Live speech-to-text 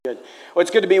Good. Well,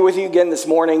 it's good to be with you again this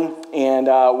morning,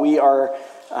 and we are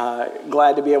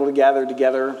glad to be able to gather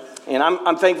together. And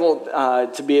I'm thankful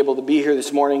to be able to be here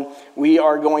this morning. We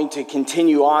are going to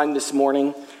continue on this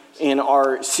morning in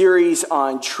our series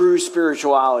on true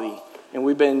spirituality. And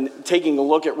we've been taking a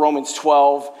look at Romans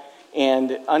 12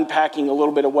 and unpacking a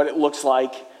little bit of what it looks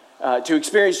like to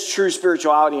experience true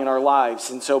spirituality in our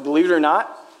lives. And so, believe it or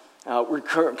not, we're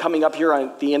coming up here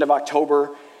at the end of October.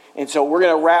 And so we're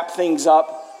going to wrap things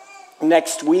up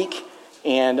next week,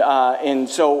 and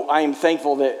so I am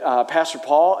thankful that Pastor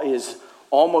Paul is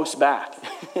almost back,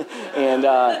 and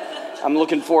I'm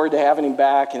looking forward to having him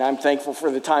back, and I'm thankful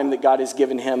for the time that God has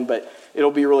given him, but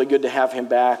it'll be really good to have him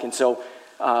back, and so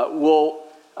we'll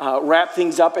wrap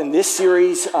things up in this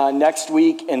series next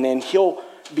week, and then he'll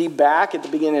be back at the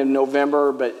beginning of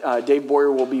November, but Dave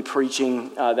Boyer will be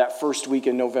preaching that first week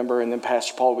in November, and then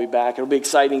Pastor Paul will be back. It'll be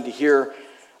exciting to hear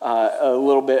a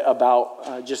little bit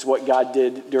about just what God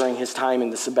did during his time in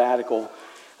the sabbatical.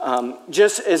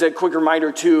 Just as a quick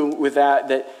reminder, too, with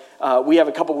that we have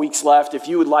a couple weeks left. If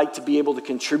you would like to be able to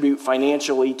contribute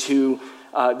financially to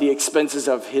the expenses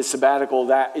of his sabbatical,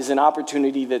 that is an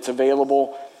opportunity that's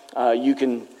available. You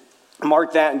can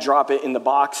mark that and drop it in the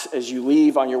box as you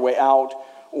leave on your way out.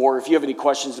 Or if you have any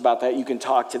questions about that, you can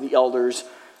talk to the elders.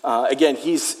 Again,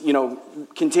 he's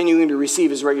continuing to receive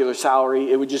his regular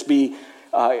salary. It would just be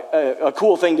a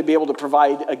cool thing to be able to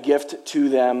provide a gift to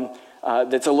them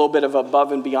that's a little bit of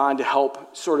above and beyond to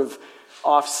help sort of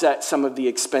offset some of the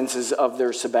expenses of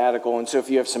their sabbatical. And so if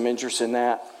you have some interest in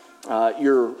that,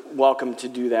 you're welcome to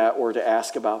do that or to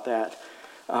ask about that.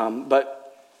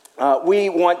 But we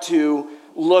want to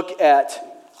look at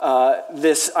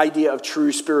this idea of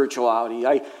true spirituality.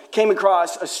 I came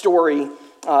across a story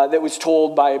that was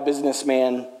told by a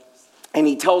businessman, and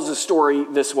he tells the story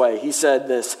this way. He said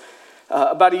this: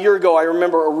 about a year ago, I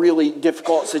remember a really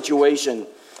difficult situation.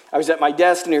 I was at my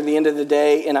desk near the end of the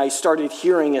day, and I started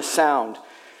hearing a sound.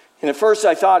 And at first,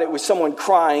 I thought it was someone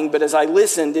crying, but as I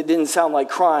listened, it didn't sound like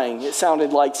crying. It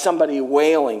sounded like somebody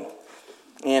wailing.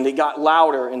 And it got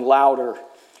louder and louder.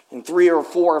 And 3 or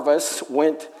 4 of us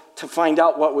went to find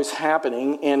out what was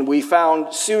happening, and we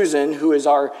found Susan, who is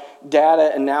our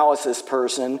data analysis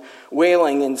person,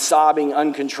 wailing and sobbing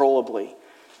uncontrollably.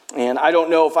 And I don't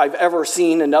know if I've ever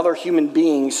seen another human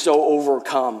being so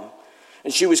overcome.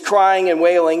 And she was crying and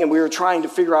wailing, and we were trying to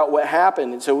figure out what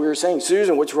happened. And so we were saying,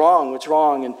 Susan, what's wrong? What's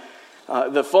wrong?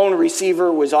 And the phone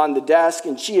receiver was on the desk,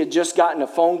 and she had just gotten a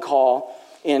phone call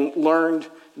and learned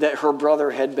that her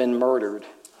brother had been murdered.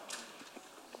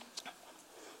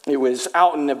 It was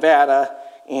out in Nevada,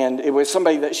 and it was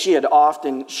somebody that she had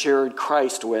often shared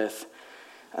Christ with.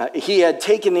 He had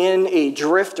taken in a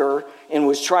drifter and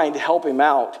was trying to help him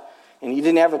out. And he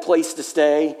didn't have a place to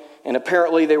stay. And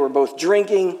apparently they were both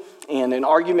drinking, and an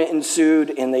argument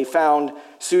ensued, and they found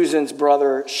Susan's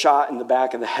brother shot in the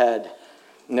back of the head.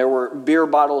 And there were beer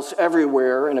bottles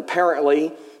everywhere, and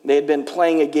apparently they had been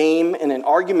playing a game, and an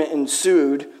argument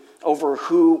ensued over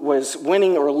who was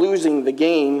winning or losing the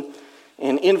game.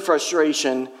 And in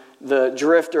frustration, the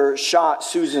drifter shot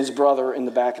Susan's brother in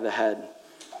the back of the head.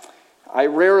 I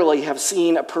rarely have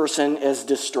seen a person as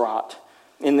distraught.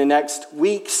 In the next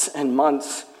weeks and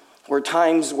months were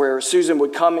times where Susan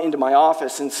would come into my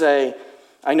office and say,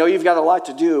 I know you've got a lot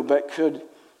to do, but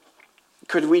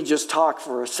could we just talk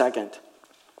for a second?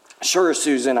 Sure,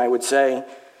 Susan, I would say.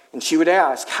 And she would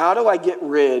ask, how do I get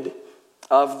rid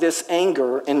of this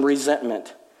anger and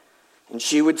resentment? And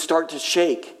she would start to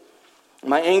shake.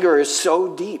 My anger is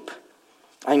so deep.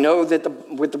 I know that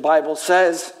what the Bible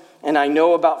says, and I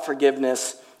know about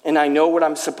forgiveness, and I know what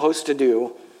I'm supposed to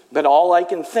do, but all I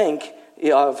can think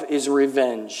of is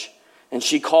revenge. And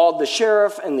she called the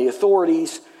sheriff and the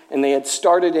authorities, and they had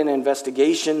started an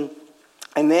investigation,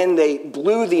 and then they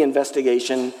blew the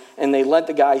investigation, and they let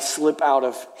the guy slip out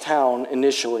of town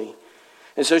initially.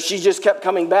 And so she just kept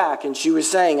coming back, and she was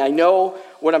saying, I know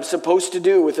what I'm supposed to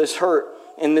do with this hurt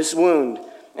and this wound,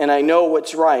 and I know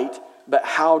what's right, but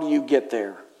how do you get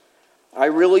there? I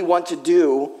really want to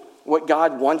do what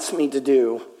God wants me to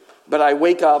do, but I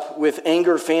wake up with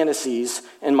anger fantasies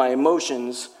and my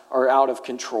emotions are out of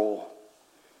control.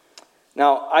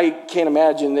 Now, I can't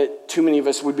imagine that too many of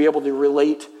us would be able to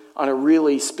relate on a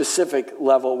really specific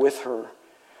level with her.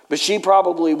 But she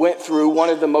probably went through one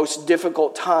of the most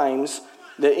difficult times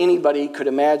that anybody could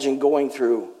imagine going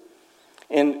through.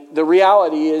 And the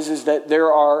reality is that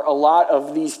there are a lot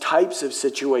of these types of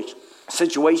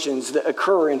situations that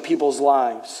occur in people's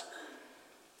lives.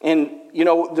 And,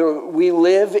 we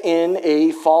live in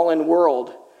a fallen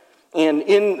world. And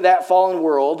in that fallen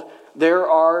world, there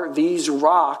are these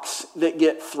rocks that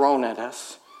get thrown at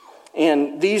us.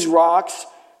 And these rocks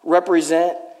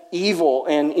represent evil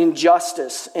and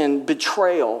injustice and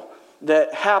betrayal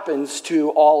that happens to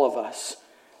all of us.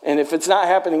 And if it's not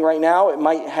happening right now, it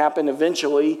might happen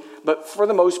eventually, but for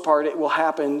the most part, it will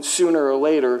happen sooner or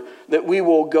later, that we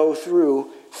will go through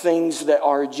things that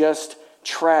are just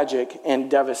tragic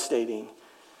and devastating.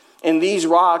 And these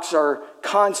rocks are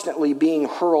constantly being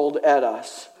hurled at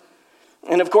us.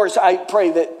 And of course, I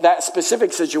pray that that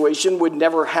specific situation would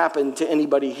never happen to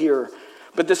anybody here.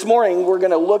 But this morning, we're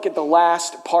going to look at the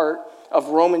last part of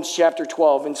Romans chapter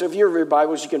 12. And so if you have your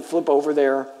Bibles, you can flip over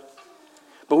there.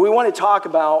 But we want to talk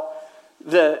about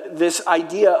this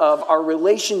idea of our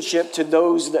relationship to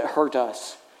those that hurt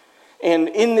us. And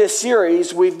in this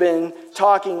series, we've been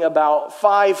talking about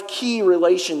 5 key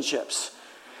relationships.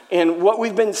 And what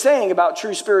we've been saying about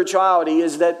true spirituality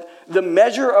is that the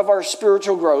measure of our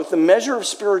spiritual growth, the measure of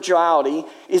spirituality,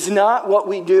 is not what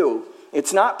we do.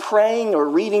 It's not praying or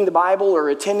reading the Bible or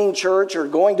attending church or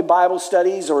going to Bible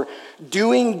studies or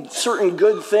doing certain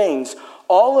good things.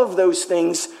 All of those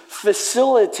things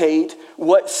facilitate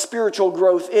what spiritual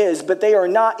growth is, but they are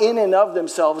not in and of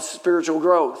themselves spiritual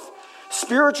growth.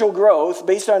 Spiritual growth,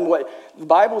 based on what the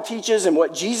Bible teaches and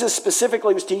what Jesus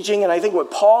specifically was teaching, and I think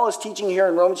what Paul is teaching here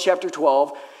in Romans chapter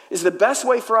 12, is the best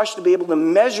way for us to be able to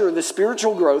measure the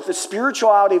spiritual growth, the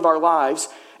spirituality of our lives,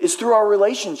 is through our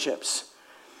relationships.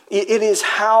 It is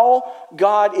how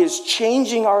God is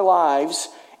changing our lives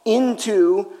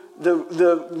into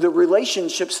the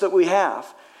relationships that we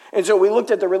have. And so we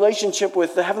looked at the relationship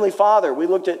with the Heavenly Father. We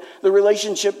looked at the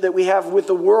relationship that we have with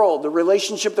the world, the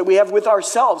relationship that we have with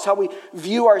ourselves, how we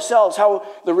view ourselves, how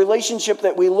the relationship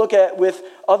that we look at with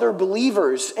other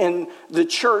believers and the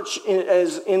church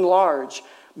as in large.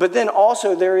 But then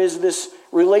also there is this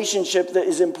relationship that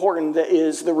is important, that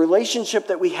is the relationship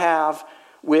that we have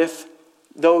with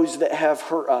those that have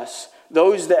hurt us,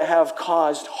 those that have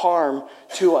caused harm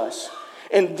to us.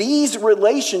 And these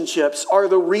relationships are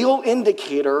the real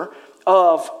indicator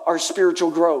of our spiritual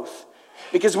growth.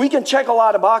 Because we can check a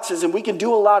lot of boxes and we can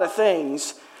do a lot of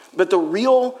things, but the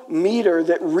real meter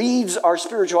that reads our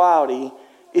spirituality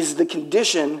is the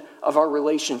condition of our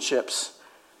relationships.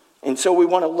 And so we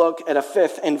want to look at a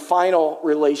 5th and final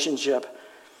relationship.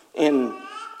 And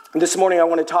this morning I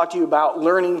want to talk to you about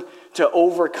learning to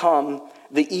overcome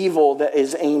the evil that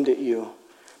is aimed at you.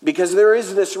 Because there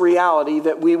is this reality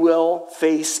that we will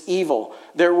face evil.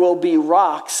 There will be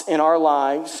rocks in our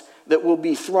lives that will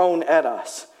be thrown at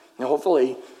us. Now,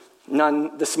 hopefully,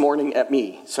 none this morning at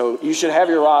me. So you should have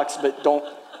your rocks, but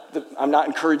I'm not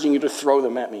encouraging you to throw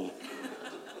them at me.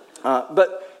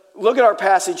 But look at our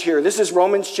passage here. This is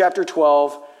Romans chapter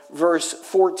 12, verse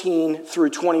 14 through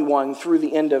 21, through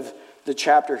the end of the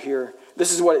chapter here.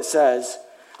 This is what it says.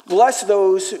 Bless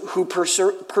those who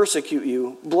persecute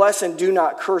you. Bless and do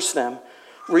not curse them.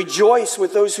 Rejoice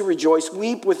with those who rejoice.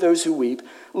 Weep with those who weep.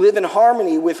 Live in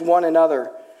harmony with one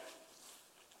another.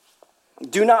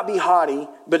 Do not be haughty,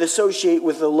 but associate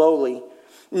with the lowly.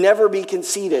 Never be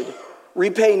conceited.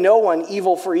 Repay no one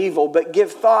evil for evil, but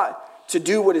give thought to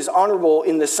do what is honorable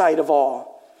in the sight of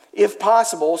all. If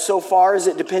possible, so far as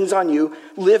it depends on you,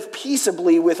 live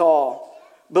peaceably with all.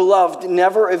 Beloved,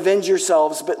 never avenge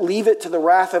yourselves, but leave it to the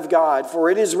wrath of God. For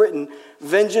it is written,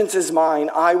 vengeance is mine,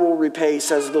 I will repay,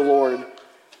 says the Lord.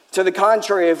 To the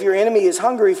contrary, if your enemy is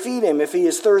hungry, feed him. If he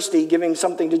is thirsty, give him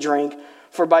something to drink.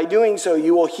 For by doing so,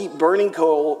 you will heap burning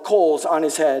coals on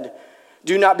his head.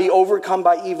 Do not be overcome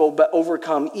by evil, but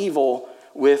overcome evil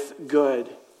with good.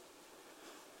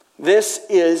 This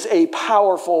is a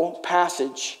powerful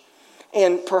passage.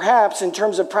 And perhaps in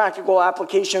terms of practical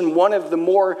application, one of the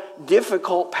more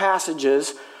difficult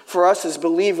passages for us as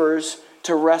believers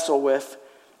to wrestle with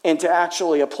and to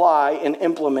actually apply and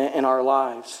implement in our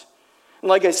lives. And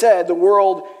like I said, the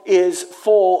world is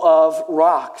full of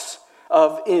rocks,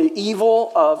 of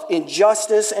evil, of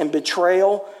injustice and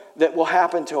betrayal that will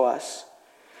happen to us.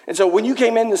 And so when you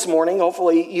came in this morning,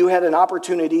 hopefully you had an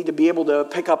opportunity to be able to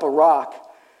pick up a rock.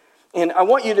 And I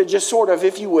want you to just sort of,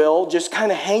 if you will, just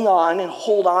kind of hang on and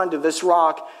hold on to this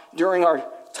rock during our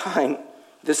time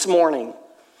this morning.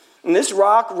 And this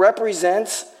rock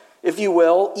represents, if you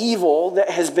will, evil that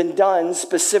has been done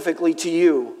specifically to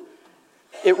you.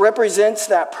 It represents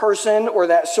that person or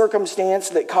that circumstance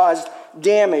that caused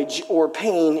damage or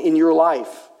pain in your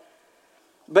life.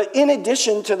 But in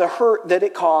addition to the hurt that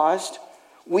it caused,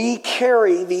 we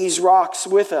carry these rocks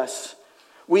with us.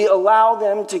 We allow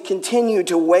them to continue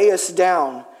to weigh us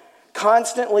down,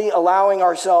 constantly allowing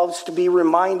ourselves to be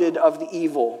reminded of the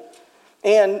evil.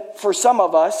 And for some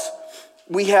of us,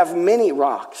 we have many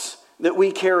rocks that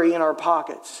we carry in our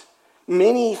pockets.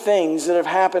 Many things that have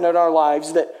happened in our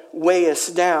lives that weigh us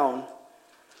down.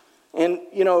 And,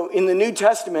 in the New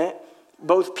Testament,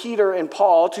 both Peter and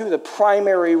Paul, two of the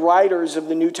primary writers of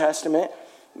the New Testament,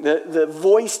 the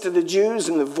voice to the Jews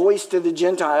and the voice to the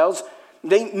Gentiles,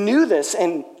 they knew this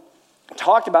and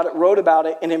talked about it, wrote about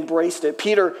it, and embraced it.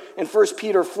 Peter in 1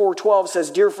 Peter 4:12 says,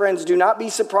 "Dear friends, do not be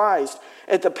surprised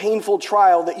at the painful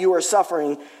trial that you are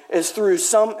suffering as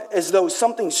though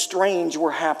something strange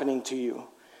were happening to you."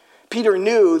 Peter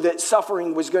knew that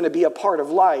suffering was going to be a part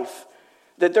of life,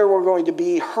 that there were going to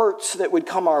be hurts that would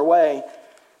come our way.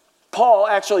 Paul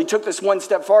actually took this one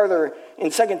step farther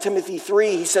in 2 Timothy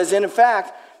 3. He says, "In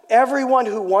fact, everyone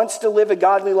who wants to live a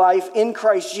godly life in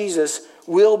Christ Jesus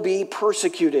will be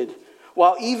persecuted,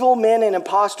 while evil men and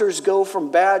impostors go from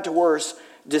bad to worse,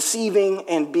 deceiving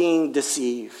and being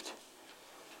deceived."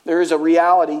 There is a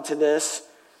reality to this,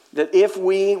 that if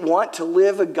we want to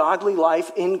live a godly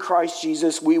life in Christ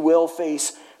Jesus, we will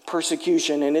face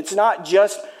persecution. And it's not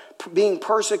just being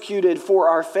persecuted for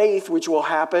our faith, which will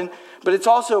happen, but it's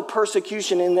also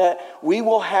persecution in that we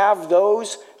will have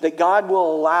those that God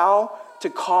will allow to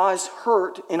cause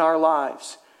hurt in our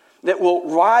lives, that will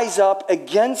rise up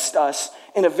against us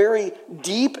in a very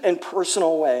deep and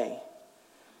personal way.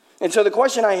 And so the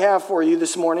question I have for you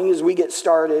this morning as we get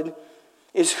started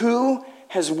is, who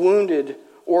has wounded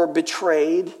or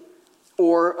betrayed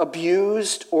or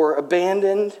abused or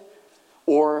abandoned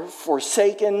or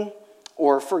forsaken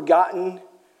or forgotten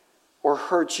or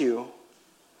hurt you?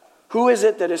 Who is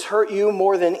it that has hurt you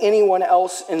more than anyone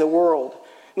else in the world?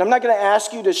 And I'm not going to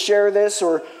ask you to share this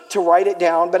or to write it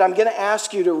down, but I'm going to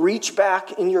ask you to reach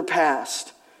back in your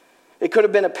past. It could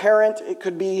have been a parent, it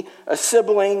could be a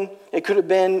sibling, it could have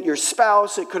been your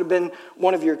spouse, it could have been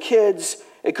one of your kids,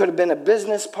 it could have been a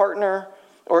business partner,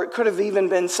 or it could have even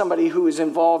been somebody who is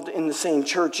involved in the same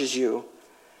church as you.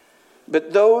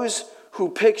 But those who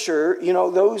picture,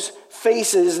 those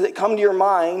faces that come to your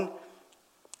mind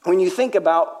when you think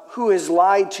about who has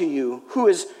lied to you, who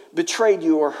has betrayed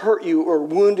you or hurt you or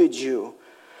wounded you.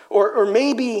 Or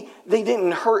maybe they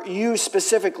didn't hurt you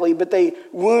specifically, but they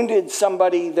wounded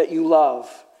somebody that you love.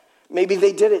 Maybe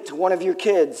they did it to one of your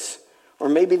kids, or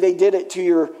maybe they did it to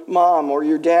your mom or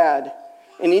your dad.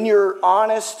 And in your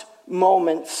honest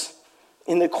moments,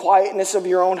 in the quietness of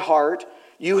your own heart,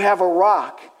 you have a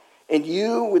rock, and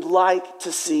you would like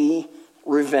to see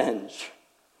revenge.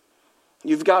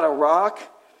 You've got a rock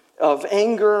of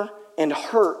anger and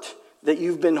hurt that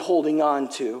you've been holding on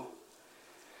to.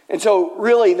 And so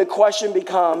really the question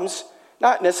becomes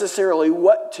not necessarily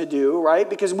what to do, right?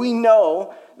 Because we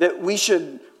know that we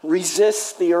should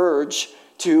resist the urge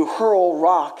to hurl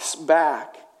rocks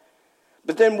back.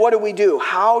 But then what do?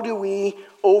 How do we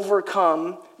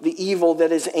overcome the evil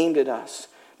that is aimed at us?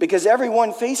 Because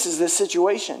everyone faces this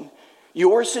situation.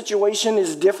 Your situation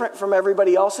is different from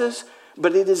everybody else's,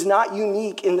 but it is not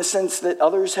unique in the sense that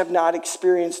others have not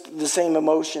experienced the same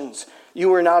emotions.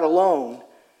 You are not alone.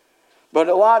 But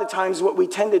a lot of times what we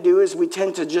tend to do is we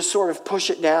tend to just sort of push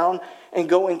it down and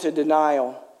go into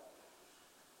denial.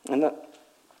 And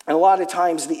a lot of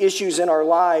times the issues in our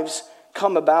lives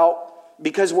come about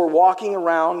because we're walking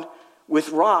around with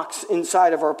rocks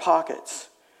inside of our pockets.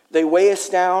 They weigh us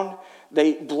down,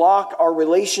 they block our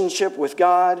relationship with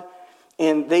God,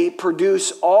 and they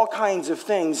produce all kinds of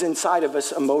things inside of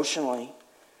us emotionally.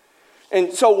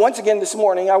 And so once again this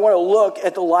morning, I want to look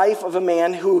at the life of a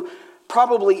man who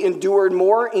probably endured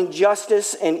more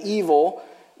injustice and evil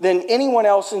than anyone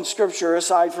else in Scripture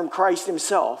aside from Christ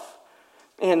himself.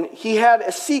 And he had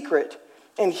a secret,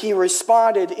 and he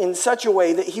responded in such a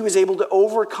way that he was able to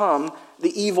overcome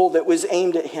the evil that was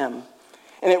aimed at him.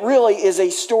 And it really is a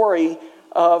story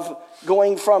of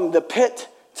going from the pit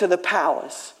to the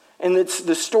palace. And it's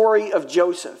the story of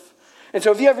Joseph. And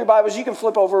so if you have your Bibles, you can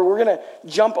flip over. We're going to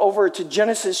jump over to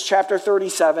Genesis chapter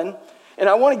 37. And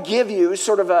I want to give you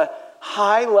sort of a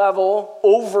high-level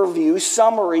overview,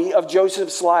 summary of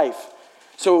Joseph's life.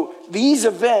 So these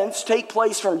events take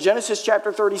place from Genesis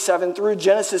chapter 37 through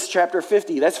Genesis chapter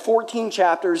 50. That's 14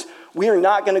 chapters. We are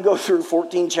not going to go through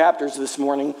 14 chapters this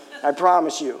morning, I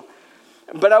promise you.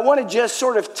 But I want to just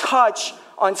sort of touch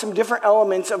on some different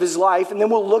elements of his life, and then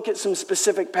we'll look at some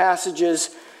specific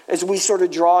passages as we sort of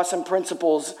draw some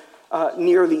principles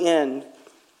near the end.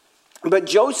 But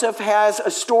Joseph has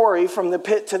a story from the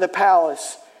pit to the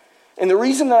palace. And the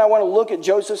reason that I want to look at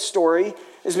Joseph's story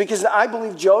is because I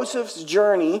believe Joseph's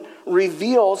journey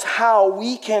reveals how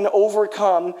we can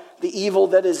overcome the evil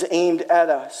that is aimed at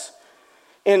us.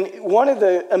 And one of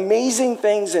the amazing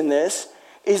things in this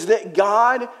is that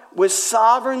God was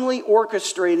sovereignly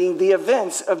orchestrating the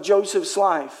events of Joseph's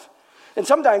life. And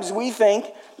sometimes we think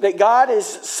that God is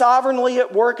sovereignly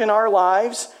at work in our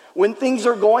lives when things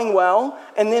are going well,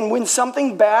 and then when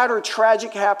something bad or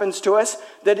tragic happens to us,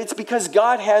 that it's because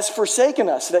God has forsaken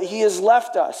us, that he has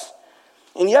left us.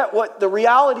 And yet what the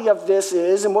reality of this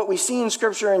is, and what we see in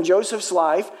Scripture in Joseph's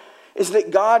life, is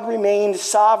that God remained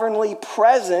sovereignly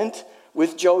present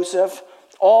with Joseph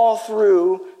all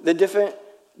through the different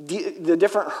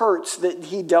hurts that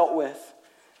he dealt with.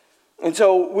 And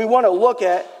so we want to look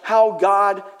at how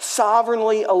God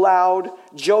sovereignly allowed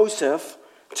Joseph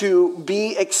to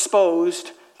be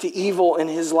exposed to evil in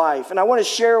his life. And I want to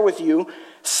share with you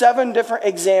 7 different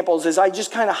examples as I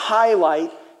just kind of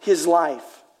highlight his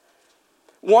life.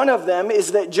 One of them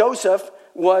is that Joseph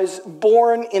was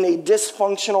born in a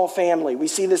dysfunctional family. We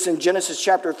see this in Genesis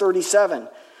chapter 37.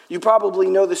 You probably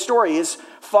know the story. His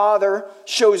father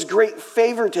shows great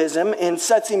favoritism and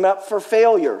sets him up for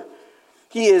failure.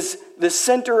 He is the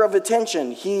center of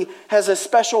attention. He has a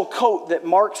special coat that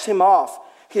marks him off.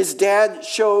 His dad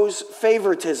shows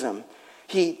favoritism.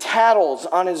 He tattles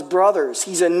on his brothers.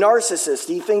 He's a narcissist.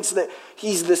 He thinks that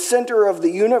he's the center of the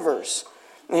universe.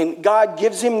 And God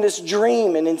gives him this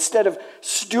dream, and instead of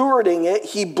stewarding it,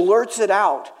 he blurts it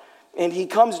out. And he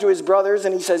comes to his brothers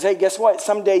and he says, hey, guess what?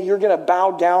 Someday you're going to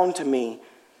bow down to me.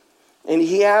 And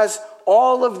he has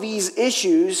all of these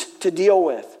issues to deal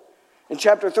with. In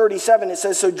chapter 37, it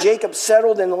says, so Jacob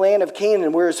settled in the land of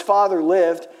Canaan where his father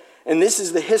lived. And this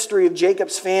is the history of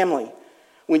Jacob's family.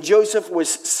 When Joseph was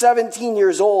 17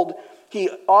 years old, he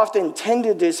often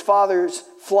tended his father's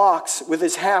flocks with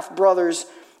his half-brothers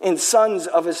and sons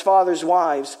of his father's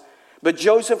wives. But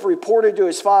Joseph reported to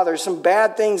his father some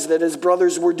bad things that his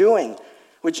brothers were doing,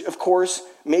 which, of course,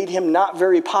 made him not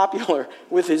very popular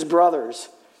with his brothers.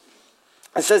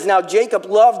 It says, now Jacob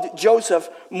loved Joseph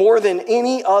more than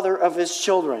any other of his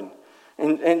children.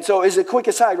 And so as a quick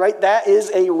aside, right, that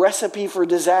is a recipe for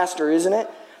disaster, isn't it?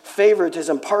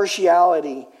 Favoritism,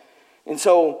 partiality. And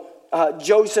so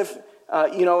Joseph,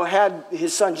 had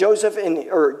his son Joseph,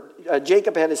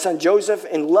 Jacob had his son Joseph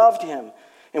and loved him.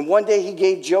 And one day he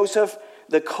gave Joseph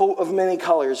the coat of many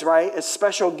colors, right? A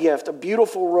special gift, a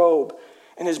beautiful robe.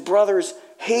 And his brothers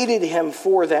hated him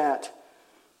for that.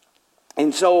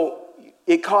 And so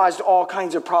it caused all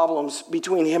kinds of problems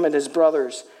between him and his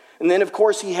brothers. And then, of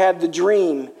course, he had the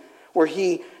dream where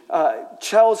he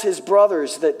tells his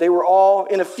brothers that they were all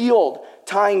in a field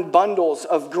tying bundles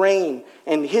of grain.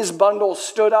 And his bundle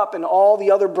stood up and all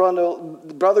the other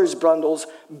brothers' bundles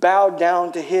bowed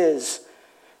down to his.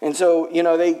 And so,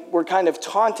 they were kind of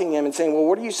taunting him and saying, well,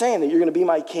 what are you saying, that you're going to be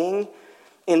my king?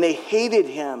 And they hated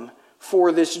him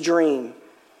for this dream.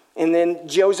 And then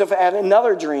Joseph had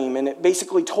another dream, and it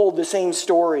basically told the same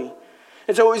story.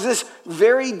 And so it was this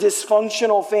very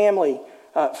dysfunctional family,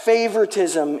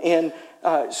 favoritism and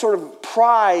sort of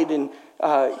pride and,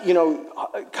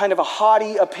 kind of a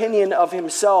haughty opinion of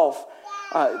himself,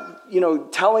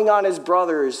 telling on his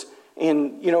brothers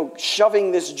and,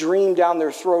 shoving this dream down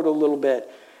their throat a little bit.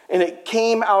 And it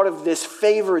came out of this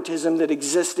favoritism that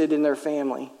existed in their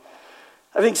family.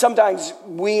 I think sometimes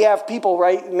we have people,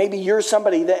 right? Maybe you're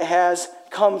somebody that has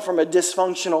come from a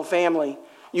dysfunctional family.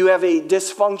 You have a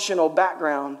dysfunctional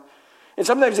background. And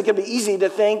sometimes it can be easy to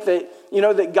think that,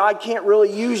 that God can't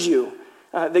really use you.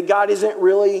 That God isn't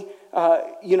really,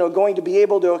 going to be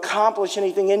able to accomplish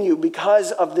anything in you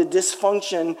because of the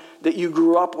dysfunction that you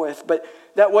grew up with. But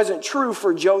that wasn't true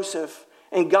for Joseph.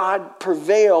 And God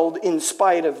prevailed in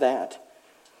spite of that.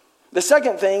 The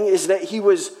second thing is that he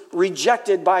was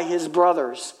rejected by his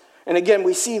brothers. And again,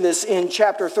 we see this in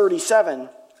chapter 37.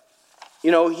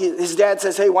 His dad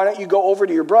says, hey, why don't you go over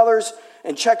to your brothers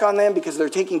and check on them because they're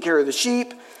taking care of the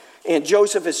sheep. And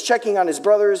Joseph is checking on his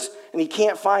brothers and he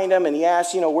can't find them. And he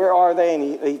asks, where are they?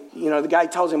 And the guy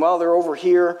tells him, well, they're over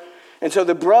here. And so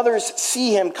the brothers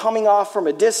see him coming off from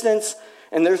a distance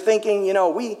and they're thinking,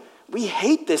 we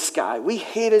hate this guy. We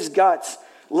hate his guts.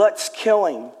 Let's kill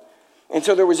him. And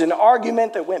so there was an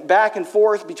argument that went back and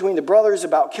forth between the brothers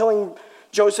about killing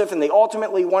Joseph, and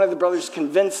one of the brothers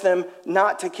convinced them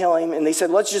not to kill him, and they said,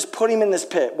 let's just put him in this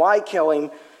pit. Why kill him?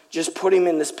 Just put him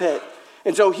in this pit.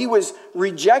 And so he was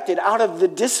rejected out of the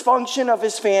dysfunction of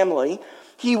his family.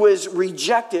 He was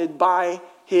rejected by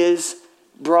his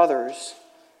brothers.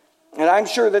 And I'm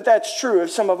sure that that's true of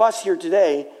some of us here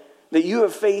today, that you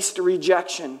have faced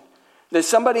rejection. That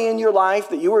somebody in your life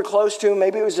that you were close to,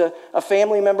 maybe it was a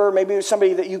family member, maybe it was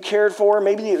somebody that you cared for,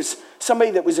 maybe it was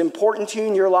somebody that was important to you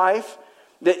in your life,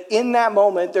 that in that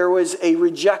moment there was a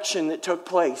rejection that took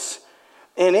place.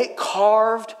 And it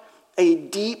carved a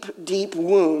deep, deep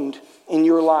wound in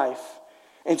your life.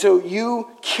 And so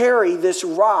you carry this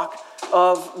rock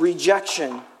of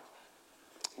rejection.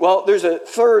 Well, there's a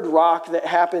third rock that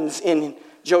happens in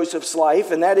Joseph's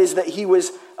life, and that is that he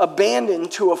was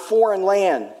abandoned to a foreign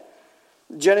land.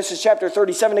 Genesis chapter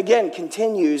 37 again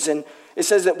continues, and it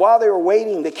says that while they were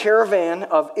waiting, the caravan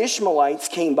of Ishmaelites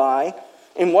came by,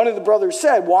 and one of the brothers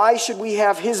said, "Why should we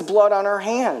have his blood on our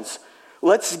hands?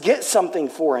 Let's get something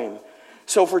for him."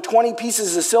 So for 20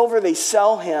 pieces of silver, they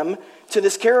sell him to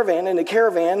this caravan, and the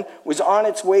caravan was on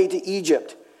its way to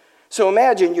Egypt. So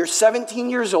imagine you're 17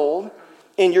 years old,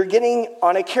 and you're getting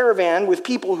on a caravan with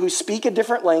people who speak a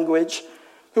different language,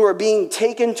 who are being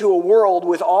taken to a world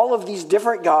with all of these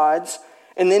different gods,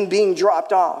 and then being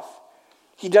dropped off.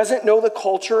 He doesn't know the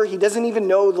culture. He doesn't even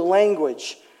know the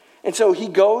language. And so he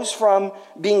goes from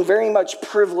being very much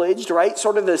privileged, right,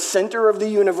 sort of the center of the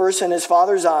universe in his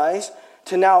father's eyes,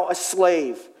 to now a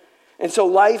slave. And so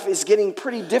life is getting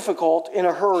pretty difficult in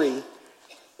a hurry,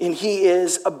 and he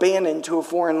is abandoned to a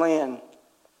foreign land.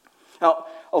 Now,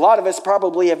 a lot of us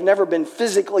probably have never been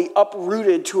physically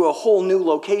uprooted to a whole new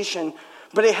location,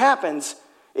 but it happens.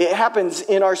 It happens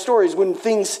in our stories. When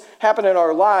things happen in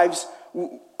our lives,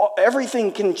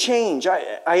 everything can change.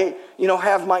 I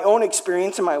have my own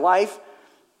experience in my life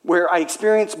where I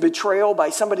experienced betrayal by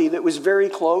somebody that was very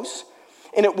close.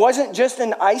 And it wasn't just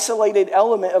an isolated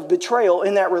element of betrayal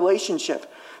in that relationship.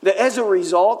 That as a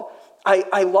result,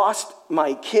 I lost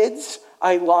my kids.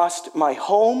 I lost my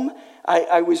home.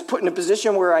 I was put in a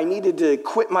position where I needed to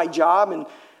quit my job.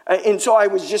 And so I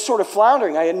was just sort of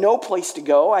floundering. I had no place to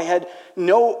go. I had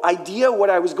no idea what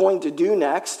I was going to do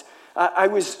next. I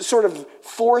was sort of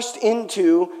forced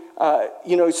into,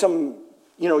 some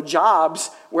jobs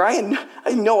where I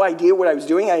had no idea what I was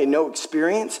doing. I had no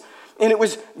experience. And it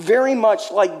was very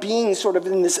much like being sort of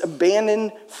in this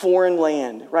abandoned foreign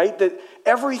land, right? That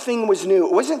everything was new.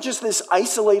 It wasn't just this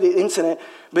isolated incident,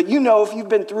 but if you've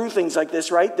been through things like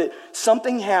this, right? That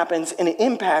something happens and it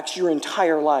impacts your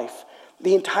entire life,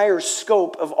 the entire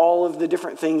scope of all of the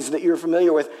different things that you're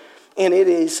familiar with. And it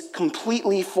is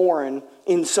completely foreign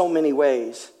in so many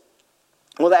ways.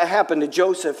 Well, that happened to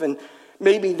Joseph, and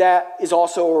maybe that is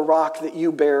also a rock that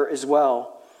you bear as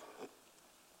well.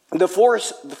 The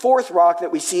fourth rock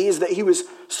that we see is that he was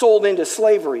sold into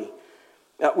slavery.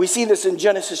 We see this in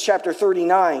Genesis chapter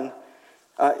 39.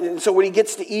 And so when he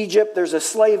gets to Egypt, there's a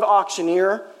slave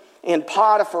auctioneer, and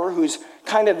Potiphar, who's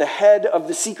kind of the head of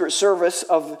the secret service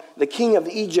of the king of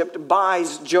Egypt,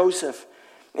 buys Joseph.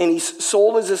 And he's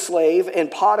sold as a slave,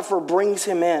 and Potiphar brings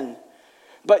him in.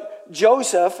 But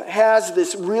Joseph has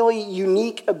this really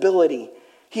unique ability.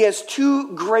 He has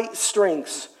two great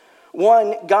strengths.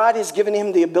 One, God has given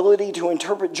him the ability to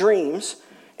interpret dreams.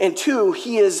 And two,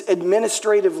 he is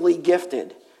administratively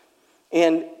gifted.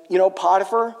 And,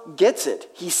 Potiphar gets it.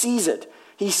 He sees it.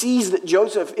 He sees that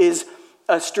Joseph is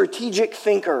a strategic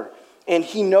thinker, and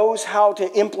he knows how to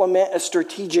implement a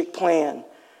strategic plan.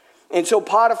 And so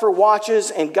Potiphar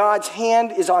watches, and God's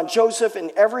hand is on Joseph, and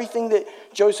everything that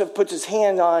Joseph puts his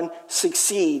hand on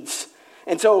succeeds.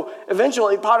 And so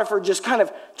eventually Potiphar just kind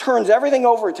of turns everything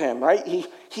over to him, right?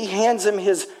 He hands him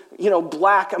his,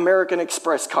 black American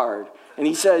Express card. And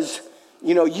he says,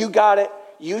 you got it.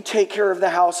 You take care of the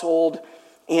household.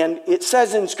 And it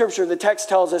says in Scripture, the text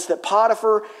tells us that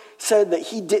Potiphar said that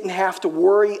he didn't have to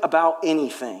worry about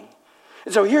anything.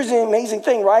 And so here's the amazing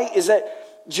thing, right? Is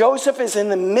that Joseph is in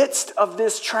the midst of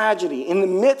this tragedy, in the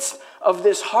midst of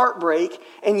this heartbreak,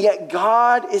 and yet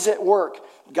God is at work.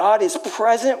 God is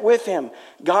present with him.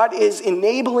 God is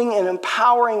enabling and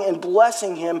empowering and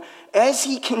blessing him as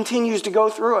he continues to go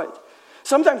through it.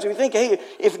 Sometimes we think, hey,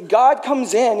 if God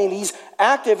comes in and he's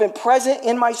active and present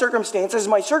in my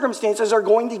circumstances are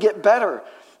going to get better.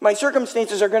 My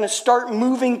circumstances are going to start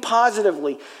moving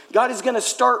positively. God is going to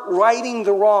start righting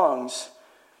the wrongs.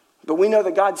 But we know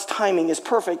that God's timing is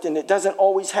perfect, and it doesn't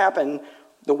always happen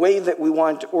the way that we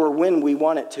want or when we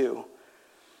want it to.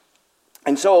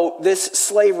 And so this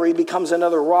slavery becomes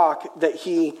another rock that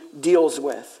he deals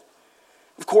with.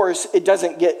 Of course, it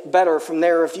doesn't get better from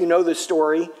there. If you know the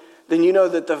story, then you know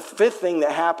that the fifth thing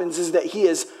that happens is that he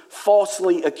is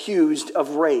falsely accused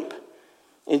of rape.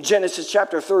 In Genesis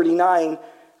chapter 39,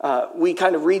 we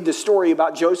kind of read the story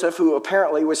about Joseph, who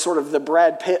apparently was sort of the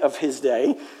Brad Pitt of his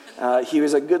day. He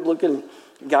was a good-looking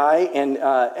guy,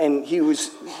 and he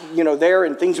was, there,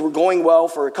 and things were going well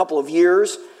for a couple of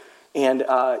years. And,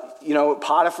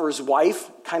 Potiphar's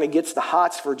wife kind of gets the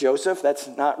hots for Joseph. That's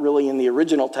not really in the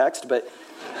original text, but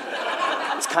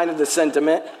it's kind of the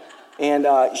sentiment.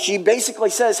 And she basically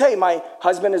says, hey, my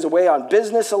husband is away on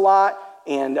business a lot,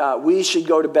 and we should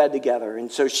go to bed together.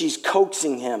 And so she's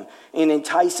coaxing him and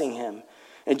enticing him.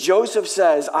 And Joseph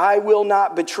says, I will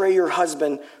not betray your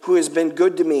husband who has been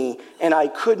good to me, and I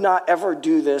could not ever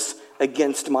do this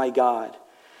against my God.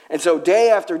 And so day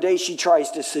after day she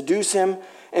tries to seduce him,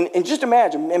 And just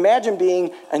imagine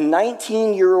being a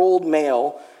 19-year-old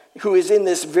male who is in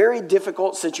this very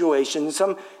difficult situation.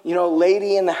 Some,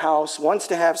 lady in the house wants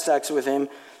to have sex with him.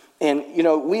 And,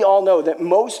 we all know that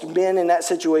most men in that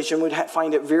situation would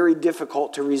find it very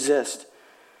difficult to resist.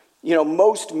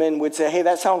 Most men would say, hey,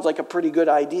 that sounds like a pretty good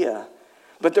idea.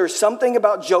 But there's something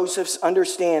about Joseph's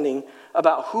understanding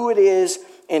about who it is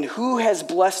and who has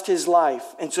blessed his life.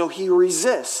 And so he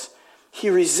resists. He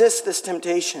resists this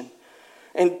temptation.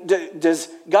 And does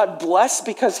God bless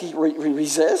because he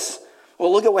resists?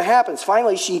 Well, look at what happens.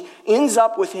 Finally, she ends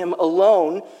up with him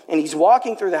alone, and he's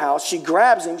walking through the house. She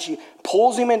grabs him. She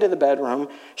pulls him into the bedroom.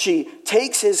 She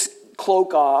takes his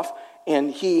cloak off,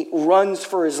 and he runs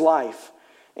for his life.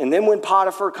 And then when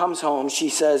Potiphar comes home, she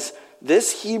says,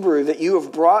 this Hebrew that you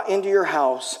have brought into your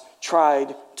house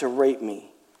tried to rape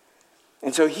me.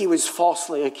 And so he was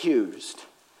falsely accused.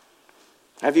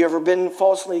 Have you ever been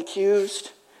falsely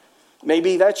accused?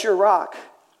 Maybe that's your rock.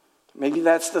 Maybe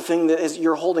that's the thing that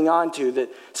you're holding on to, that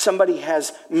somebody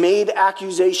has made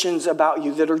accusations about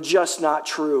you that are just not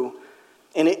true.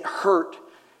 And it hurt.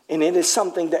 And it is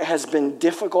something that has been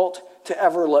difficult to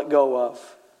ever let go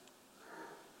of.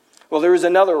 Well, there was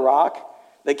another rock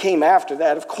that came after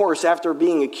that. Of course, after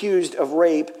being accused of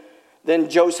rape, then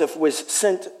Joseph was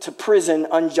sent to prison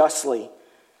unjustly.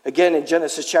 Again, in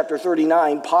Genesis chapter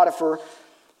 39, Potiphar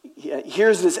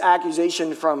hears this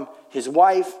accusation from his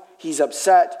wife. He's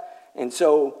upset. And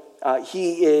so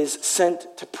he is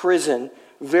sent to prison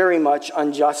very much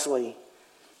unjustly.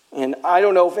 And I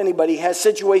don't know if anybody has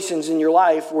situations in your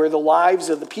life where the lives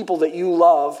of the people that you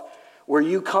love, where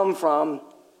you come from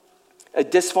a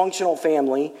dysfunctional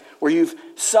family, where you've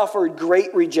suffered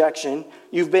great rejection,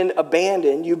 you've been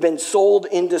abandoned, you've been sold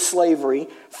into slavery,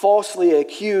 falsely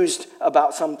accused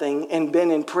about something, and been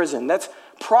in prison. That's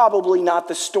probably not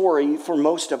the story for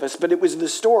most of us, but it was the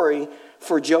story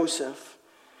for Joseph.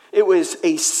 It was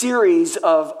a series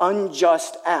of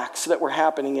unjust acts that were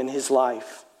happening in his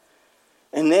life.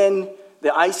 And then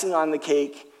the icing on the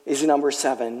cake is number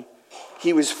 7.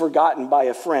 He was forgotten by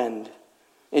a friend.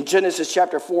 In Genesis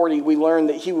chapter 40, we learn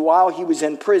that while he was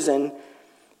in prison,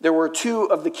 there were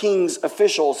 2 of the king's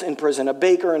officials in prison, a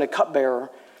baker and a cupbearer.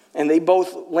 And they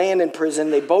both land in prison.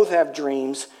 They both have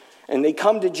dreams. And they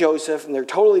come to Joseph, and they're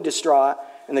totally distraught.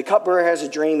 And the cupbearer has a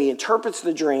dream. He interprets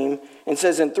the dream and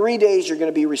says, in 3 days, you're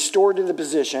going to be restored to the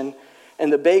position.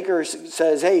 And the baker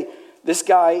says, hey, this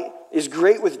guy is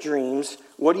great with dreams.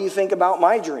 What do you think about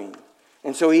my dream?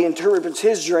 And so he interprets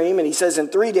his dream, and he says, in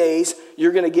 3 days,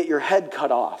 you're going to get your head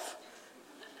cut off.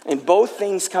 And both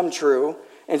things come true.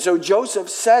 And so Joseph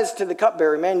says to the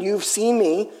cupbearer, man, you've seen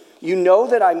me. You know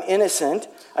that I'm innocent.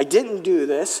 I didn't do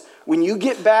this. When you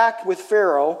get back with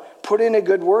Pharaoh, put in a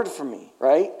good word for me,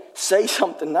 right? Say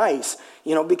something nice,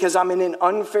 because I'm in an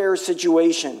unfair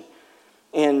situation.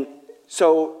 And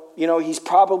so, he's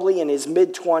probably in his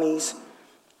mid-20s.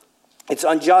 It's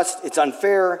unjust. It's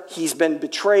unfair. He's been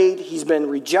betrayed. He's been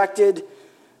rejected.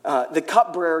 The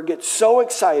cupbearer gets so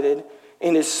excited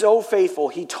and is so faithful,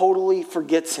 he totally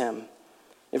forgets him.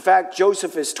 In fact,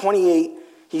 Joseph is 28.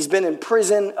 He's been in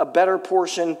prison a better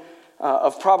portion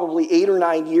of probably 8 or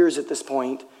 9 years at this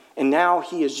point, and now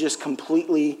he is just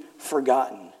completely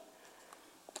forgotten.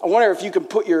 I wonder if you can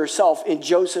put yourself in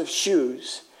Joseph's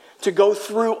shoes to go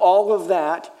through all of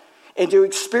that and to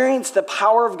experience the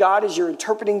power of God as you're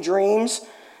interpreting dreams,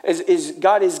 as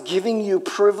God is giving you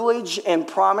privilege and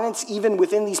prominence even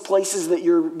within these places that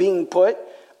you're being put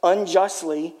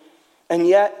unjustly. And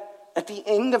yet, at the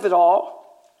end of it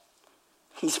all,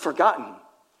 he's forgotten.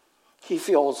 He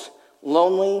feels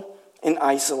lonely and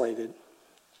isolated.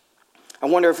 I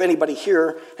wonder if anybody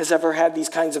here has ever had these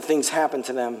kinds of things happen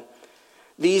to them.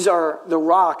 These are the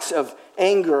rocks of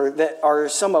anger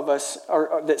that some of us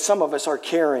are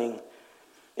carrying.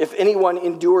 If anyone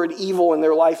endured evil in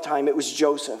their lifetime, it was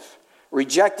Joseph.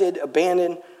 Rejected,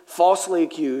 abandoned, falsely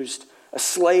accused, a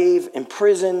slave,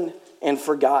 imprisoned, and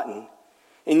forgotten.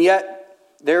 And yet,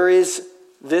 there is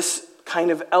this kind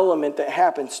of element that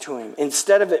happens to him.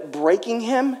 Instead of it breaking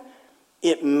him,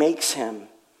 it makes him.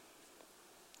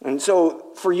 And so,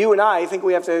 for you and I think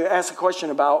we have to ask a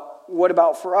question about, what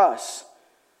about for us?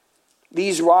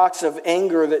 These rocks of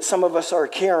anger that some of us are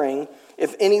carrying,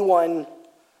 if anyone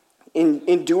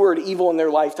endured evil in their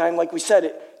lifetime, like we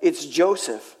said, it's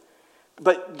Joseph.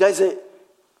 But does it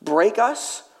break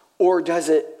us, or does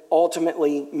it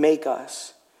ultimately make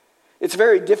us? It's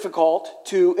very difficult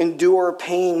to endure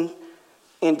pain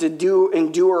and to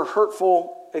endure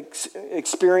hurtful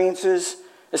experiences,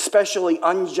 especially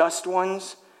unjust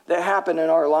ones that happen in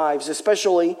our lives,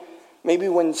 especially maybe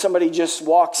when somebody just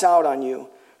walks out on you.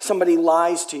 Somebody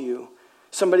lies to you.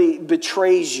 Somebody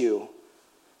betrays you.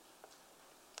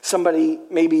 Somebody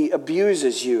maybe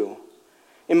abuses you.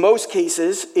 In most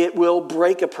cases, it will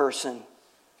break a person.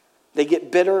 They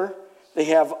get bitter. They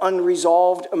have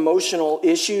unresolved emotional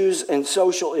issues and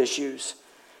social issues.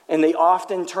 And they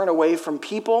often turn away from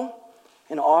people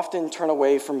and often turn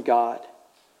away from God.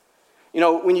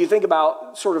 When you think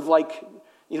about sort of like,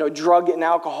 drug and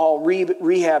alcohol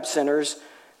rehab centers,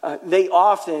 they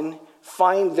often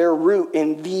find their root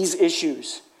in these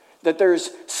issues. That there's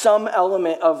some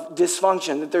element of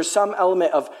dysfunction, that there's some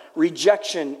element of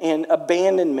rejection and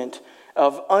abandonment,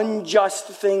 of unjust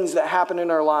things that happen in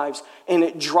our lives. And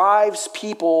it drives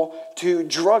people to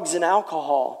drugs and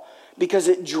alcohol because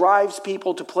it drives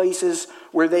people to places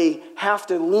where they have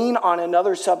to lean on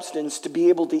another substance to be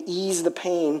able to ease the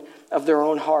pain of their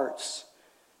own hearts.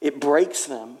 It breaks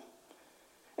them.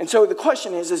 And so the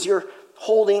question is, as you're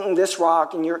holding this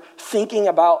rock and you're thinking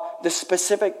about the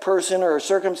specific person or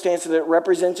circumstance that it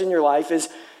represents in your life, is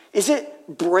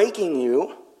it breaking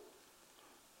you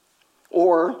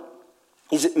or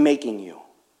is it making you?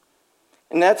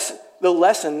 And that's the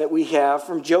lesson that we have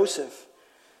from Joseph.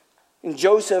 And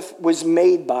Joseph was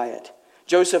made by it.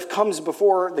 Joseph comes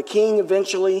before the king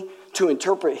eventually to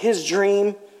interpret his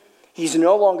dream. He's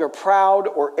no longer proud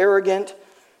or arrogant.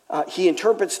 He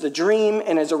interprets the dream,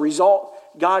 and as a result,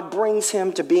 God brings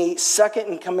him to be second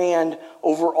in command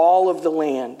over all of the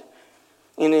land.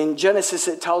 And in Genesis,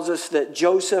 it tells us that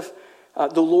Joseph,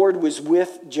 the Lord was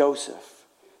with Joseph,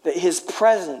 that his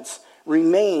presence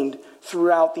remained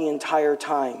throughout the entire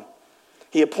time.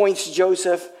 He appoints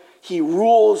Joseph. He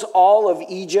rules all of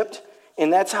Egypt,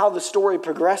 and that's how the story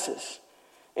progresses.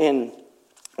 And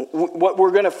what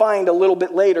we're going to find a little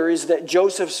bit later is that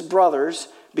Joseph's brothers,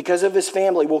 because of his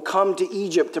family, will come to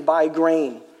Egypt to buy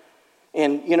grain.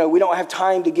 And, we don't have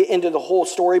time to get into the whole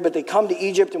story, but they come to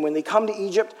Egypt, and when they come to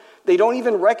Egypt, they don't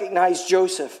even recognize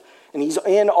Joseph. And he's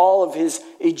in all of his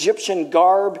Egyptian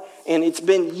garb, and it's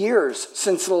been years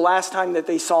since the last time that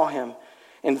they saw him.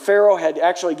 And Pharaoh had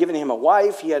actually given him a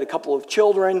wife. He had a couple of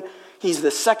children. He's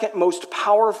the second most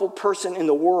powerful person in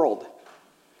the world.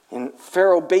 And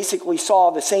Pharaoh basically saw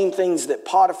the same things that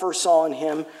Potiphar saw in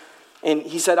him. And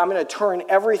he said, I'm going to turn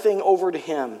everything over to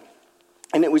him.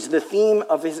 And it was the theme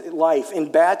of his life.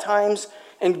 In bad times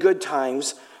and good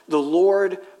times, the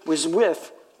Lord was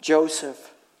with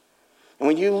Joseph. And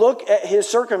when you look at his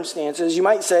circumstances, you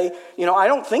might say, I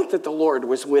don't think that the Lord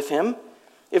was with him.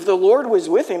 If the Lord was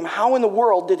with him, how in the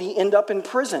world did he end up in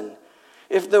prison?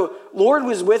 If the Lord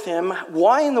was with him,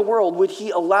 why in the world would he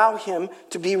allow him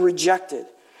to be rejected?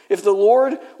 If the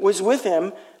Lord was with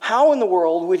him, how in the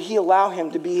world would he allow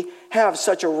him to have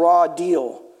such a raw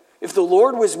deal? If the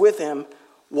Lord was with him,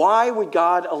 why would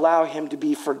God allow him to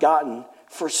be forgotten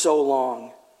for so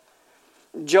long?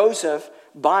 Joseph,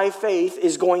 by faith,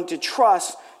 is going to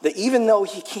trust that even though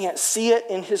he can't see it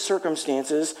in his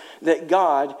circumstances, that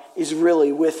God is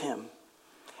really with him.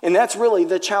 And that's really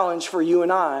the challenge for you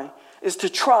and I, is to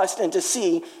trust and to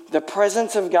see the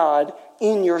presence of God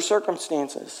in your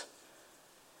circumstances.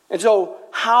 And so,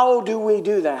 how do we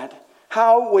do that?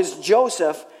 How was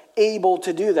Joseph able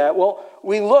to do that? Well,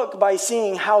 we look by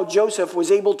seeing how Joseph was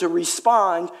able to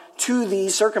respond to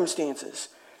these circumstances,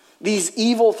 these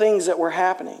evil things that were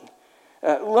happening.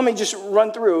 Let me just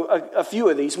run through a few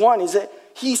of these. One is that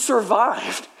he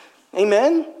survived.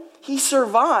 Amen? He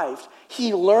survived.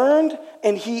 He learned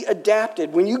and he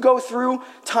adapted. When you go through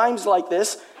times like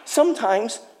this,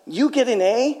 sometimes you get an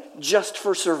A just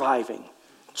for surviving.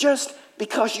 Just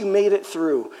because you made it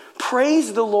through.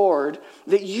 Praise the Lord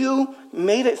that you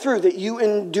made it through, that you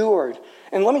endured.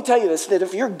 And let me tell you this, that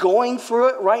if you're going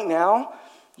through it right now,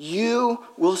 you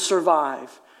will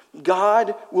survive.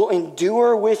 God will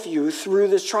endure with you through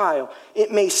this trial.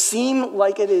 It may seem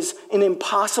like it is an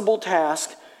impossible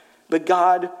task, but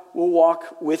God will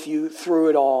walk with you through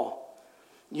it all.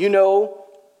 You know,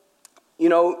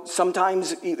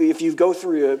 sometimes if you go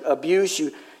through abuse,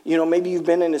 maybe you've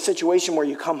been in a situation where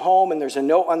you come home and there's a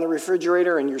note on the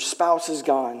refrigerator and your spouse is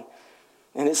gone.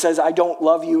 And it says, I don't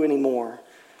love you anymore.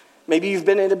 Maybe you've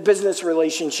been in a business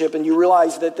relationship and you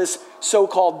realize that this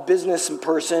so-called business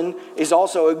person is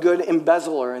also a good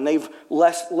embezzler and they've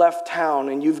left town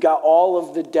and you've got all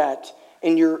of the debt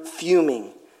and you're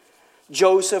fuming.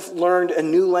 Joseph learned a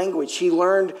new language. He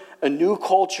learned a new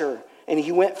culture and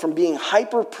he went from being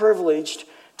hyper-privileged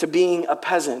to being a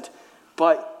peasant,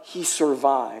 but he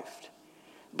survived.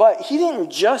 But he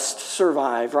didn't just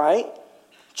survive, right?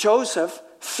 Joseph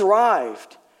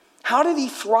thrived. How did he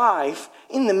thrive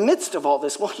in the midst of all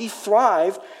this? Well, he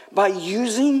thrived by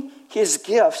using his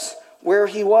gifts where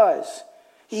he was.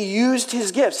 He used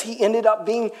his gifts. He ended up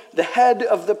being the head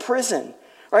of the prison.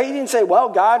 Right? He didn't say, well,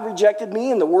 God rejected me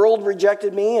and the world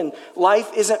rejected me and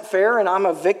life isn't fair and I'm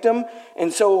a victim.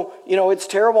 And so, it's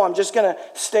terrible. I'm just going to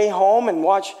stay home and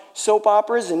watch soap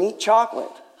operas and eat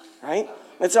chocolate. Right?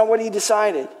 That's not what he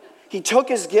decided. He took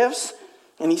his gifts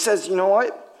and he says, you know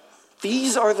what?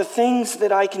 These are the things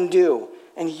that I can do.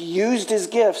 And he used his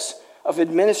gifts of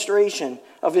administration,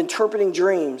 of interpreting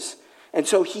dreams. And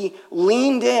so he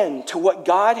leaned in to what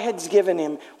God had given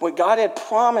him, what God had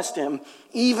promised him,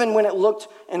 even when it looked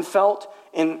and felt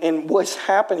and was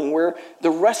happening, where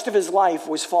the rest of his life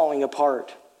was falling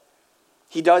apart.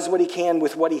 He does what he can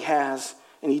with what he has,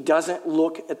 and he doesn't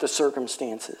look at the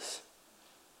circumstances.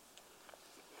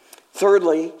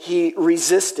 Thirdly, he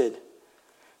resisted.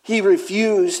 He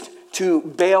refused to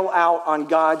bail out on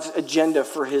God's agenda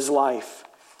for his life.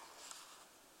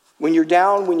 When you're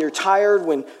down, when you're tired,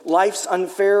 when life's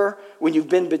unfair, when you've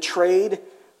been betrayed,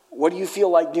 what do you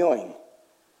feel like doing?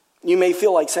 You may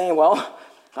feel like saying, well,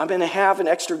 I'm going to have an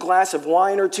extra glass of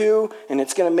wine or two, and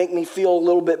it's going to make me feel a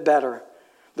little bit better.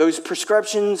 Those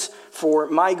prescriptions for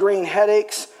migraine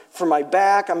headaches, for my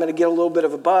back, I'm going to get a little bit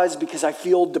of a buzz because I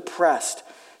feel depressed.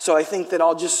 So I think that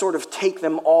I'll just sort of take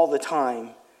them all the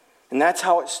time. And that's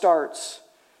how it starts.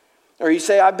 Or you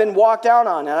say, I've been walked out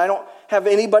on, and I don't have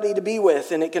anybody to be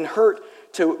with, and it can hurt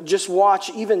to just watch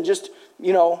even just,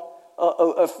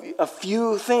 a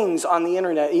few things on the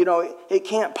internet. It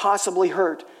can't possibly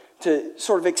hurt to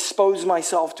sort of expose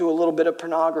myself to a little bit of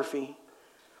pornography.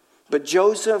 But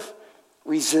Joseph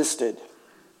resisted.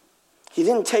 He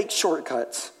didn't take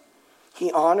shortcuts.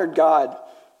 He honored God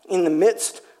in the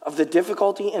midst of the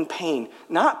difficulty and pain,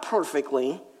 not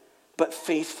perfectly, but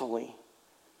faithfully.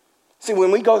 See,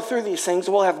 when we go through these things,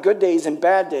 we'll have good days and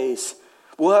bad days.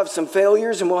 We'll have some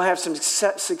failures and we'll have some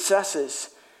successes.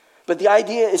 But the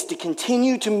idea is to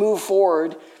continue to move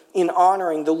forward in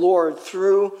honoring the Lord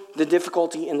through the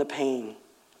difficulty and the pain.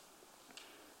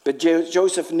 But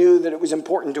Joseph knew that it was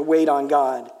important to wait on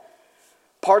God.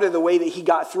 Part of the way that he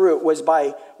got through it was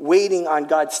by waiting on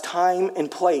God's time and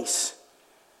place.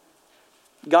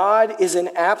 God is in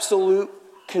absolute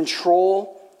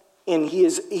control, and he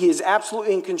is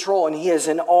absolutely in control, and he is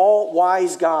an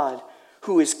all-wise God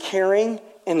who is caring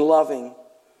and loving.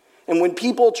 And when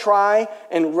people try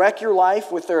and wreck your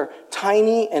life with their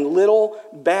tiny and little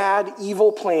bad,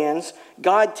 evil plans,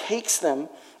 God takes them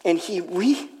and he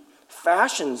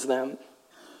refashions them.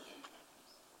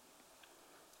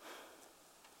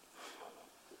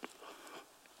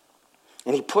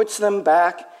 And he puts them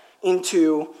back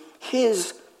into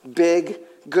his big,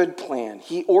 good plan.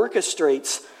 He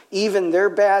orchestrates even their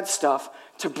bad stuff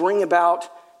to bring about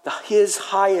his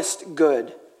highest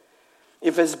good.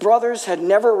 If his brothers had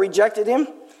never rejected him,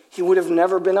 he would have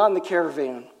never been on the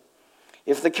caravan.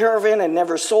 If the caravan had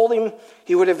never sold him,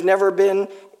 he would have never been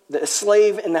the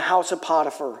slave in the house of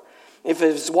Potiphar. If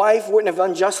his wife wouldn't have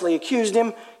unjustly accused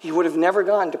him, he would have never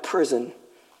gone to prison.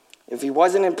 If he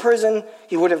wasn't in prison,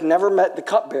 he would have never met the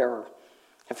cupbearer.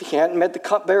 If he hadn't met the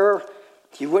cupbearer,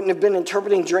 he wouldn't have been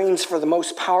interpreting dreams for the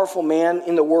most powerful man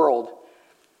in the world.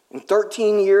 And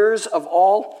 13 years of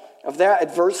all of that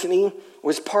adversity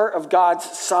was part of God's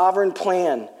sovereign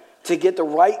plan to get the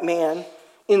right man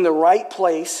in the right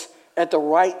place at the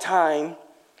right time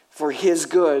for his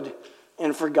good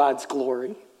and for God's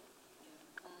glory.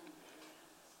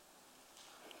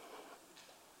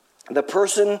 The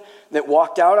person that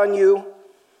walked out on you,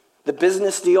 the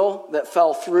business deal that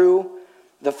fell through,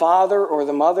 the father or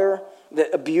the mother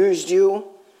that abused you,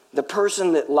 the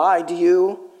person that lied to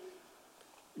you,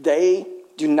 they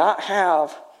do not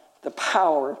have the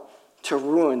power to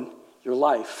ruin your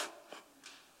life.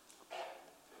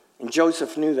 And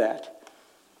Joseph knew that.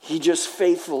 He just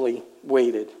faithfully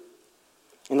waited.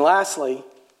 And lastly,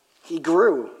 he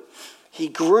grew. He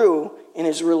grew in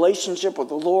his relationship with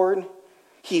the Lord.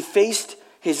 He faced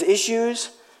his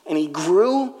issues, and he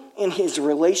grew in his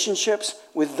relationships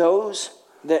with those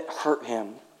that hurt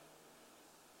him.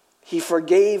 He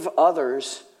forgave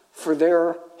others for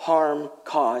their harm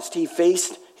caused. He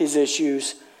faced his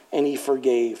issues, and he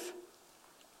forgave.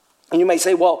 And you may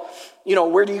say, well,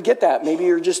 where do you get that? Maybe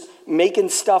you're just making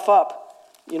stuff up,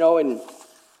 and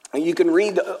you can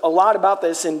read a lot about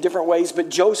this in different ways, but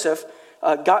Joseph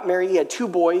got married. He had 2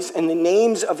 boys, and the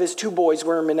names of his 2 boys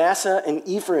were Manasseh and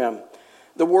Ephraim.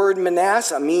 The word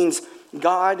Manasseh means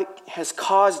God has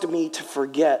caused me to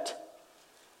forget.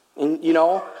 And,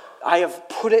 I have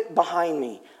put it behind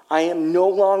me. I am no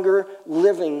longer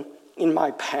living in my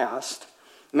past.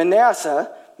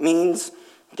 Manasseh means,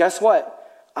 guess what?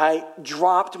 I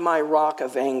dropped my rock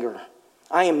of anger.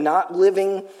 I am not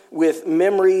living with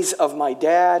memories of my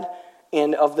dad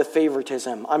and of the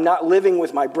favoritism. I'm not living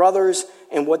with my brothers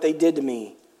and what they did to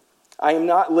me. I am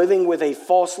not living with a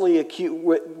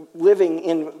living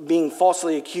in being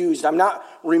falsely accused. I'm not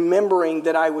remembering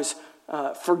that I was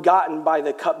forgotten by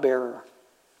the cupbearer.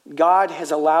 God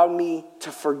has allowed me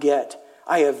to forget.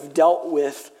 I have dealt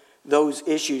with those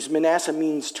issues. Manasseh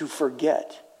means to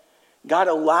forget. God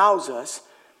allows us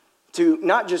to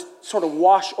not just sort of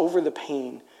wash over the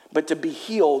pain, but to be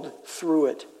healed through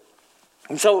it.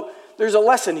 And so there's a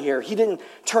lesson here. He didn't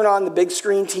turn on the big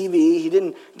screen TV. He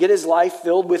didn't get his life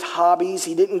filled with hobbies.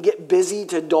 He didn't get busy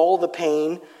to dull the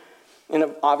pain.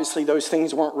 And obviously those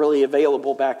things weren't really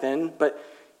available back then. But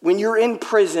when you're in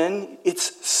prison,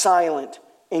 it's silent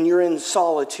and you're in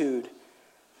solitude.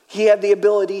 He had the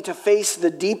ability to face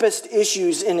the deepest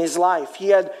issues in his life. He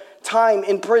had time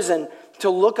in prison to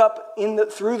look up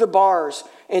through the bars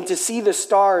and to see the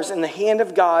stars in the hand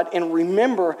of God and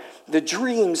remember the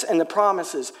dreams and the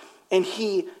promises. And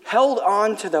he held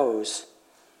on to those.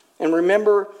 And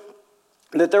remember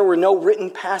that there were no written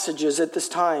passages at this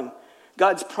time.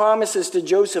 God's promises to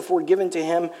Joseph were given to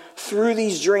him through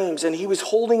these dreams. And he was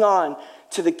holding on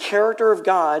to the character of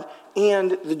God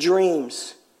and the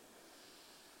dreams.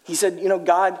 He said,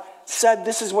 God said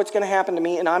this is what's going to happen to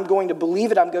me, and I'm going to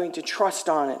believe it. I'm going to trust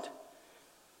on it.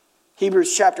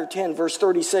 Hebrews chapter 10, verse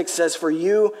 36 says, "For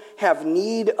you have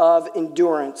need of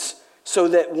endurance, so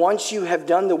that once you have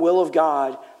done the will of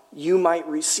God, you might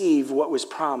receive what was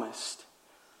promised."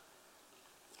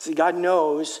 See, God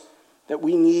knows that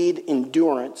we need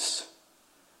endurance.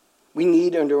 We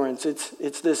need endurance.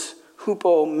 It's this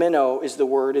hupomeno is the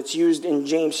word. It's used in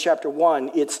James chapter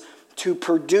 1. It's to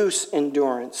produce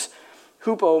endurance.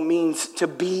 Hupo means to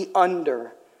be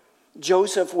under.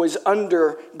 Joseph was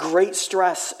under great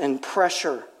stress and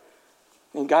pressure.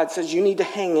 And God says, you need to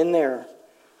hang in there.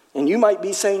 And you might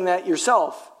be saying that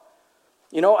yourself.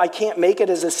 I can't make it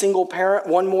as a single parent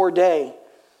one more day.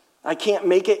 I can't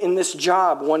make it in this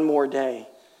job one more day.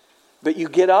 But you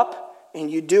get up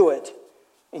and you do it.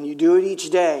 And you do it each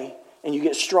day. And you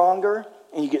get stronger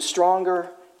and you get stronger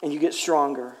and you get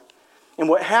stronger. And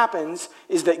what happens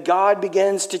is that God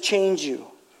begins to change you.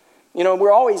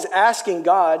 We're always asking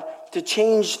God to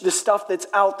change the stuff that's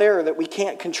out there that we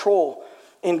can't control.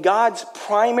 And God's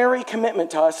primary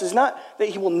commitment to us is not that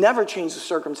he will never change the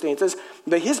circumstances,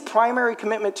 but his primary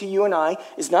commitment to you and I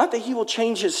is not that he will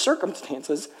change his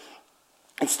circumstances.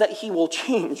 It's that he will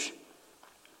change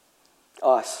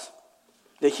us.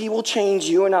 That he will change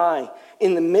you and I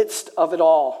in the midst of it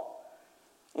all.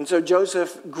 And so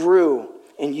Joseph grew,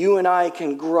 and you and I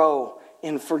can grow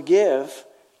and forgive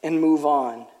and move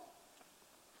on.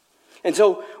 And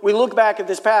so we look back at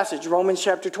this passage, Romans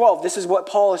chapter 12. This is what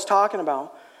Paul is talking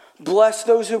about. Bless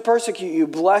those who persecute you.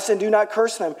 Bless and do not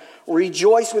curse them.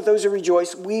 Rejoice with those who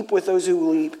rejoice. Weep with those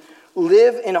who weep.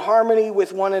 Live in harmony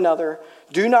with one another.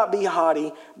 Do not be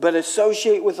haughty, but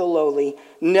associate with the lowly.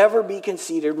 Never be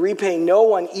conceited. Repay no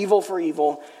one evil for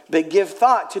evil, but give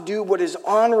thought to do what is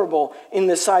honorable in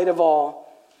the sight of all.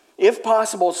 If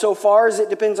possible, so far as it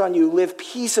depends on you, live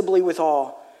peaceably with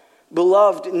all.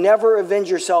 Beloved, never avenge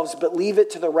yourselves, but leave it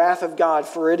to the wrath of God,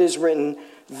 for it is written,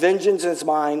 vengeance is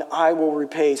mine, I will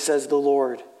repay, says the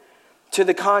Lord. To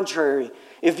the contrary,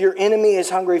 if your enemy is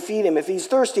hungry, feed him. If he's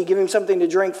thirsty, give him something to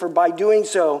drink, for by doing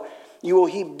so, you will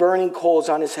heap burning coals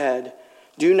on his head.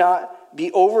 Do not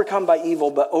be overcome by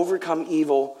evil, but overcome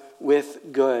evil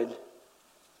with good.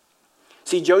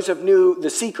 See, Joseph knew the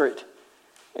secret.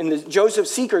 And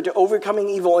Joseph's secret to overcoming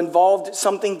evil involved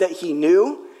something that he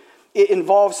knew. It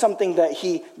involves something that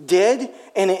he did,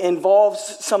 and it involves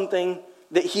something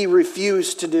that he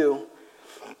refused to do.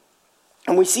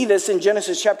 And we see this in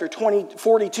Genesis chapter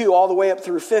 42 all the way up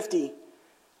through 50.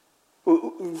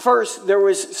 First, there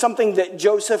was something that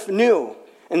Joseph knew,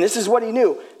 and this is what he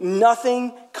knew.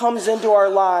 Nothing comes into our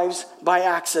lives by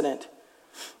accident.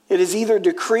 It is either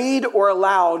decreed or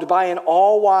allowed by an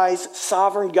all-wise,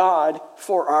 sovereign God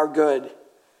for our good.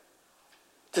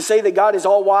 To say that God is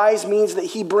all-wise means that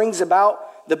he brings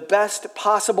about the best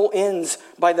possible ends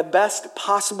by the best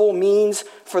possible means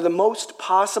for the most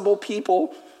possible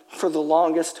people for the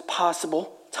longest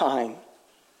possible time.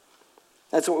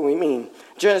 That's what we mean.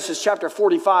 Genesis chapter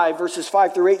 45, verses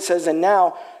 5 through 8 says, "And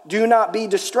now do not be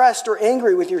distressed or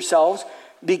angry with yourselves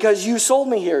because you sold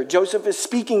me here." Joseph is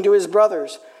speaking to his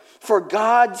brothers. "For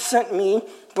God sent me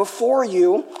before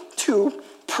you to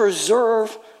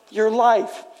preserve your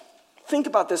life." Think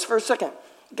about this for a second.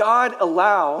 God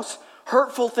allows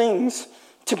hurtful things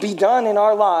to be done in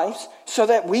our lives so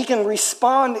that we can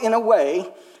respond in a way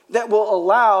that will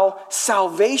allow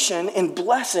salvation and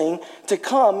blessing to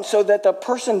come so that the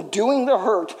person doing the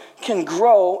hurt can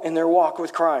grow in their walk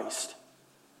with Christ.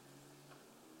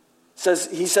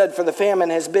 He said, for the famine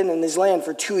has been in this land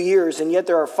for 2 years, and yet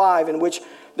there are 5 in which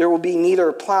there will be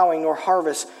neither plowing nor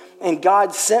harvest. And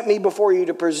God sent me before you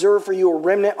to preserve for you a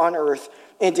remnant on earth,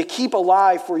 and to keep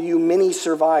alive for you many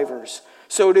survivors.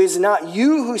 So it is not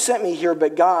you who sent me here,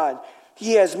 but God.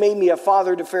 He has made me a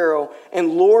father to Pharaoh,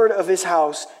 and lord of his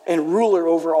house, and ruler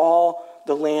over all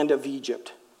the land of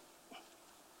Egypt.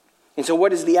 And so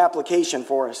what is the application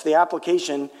for us? The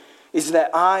application is that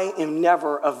I am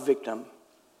never a victim.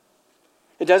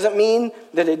 It doesn't mean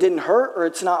that it didn't hurt or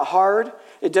it's not hard.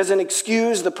 It doesn't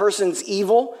excuse the person's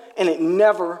evil, and it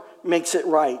never makes it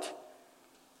right.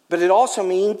 But it also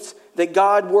means that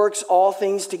God works all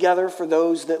things together for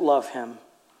those that love him.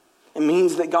 It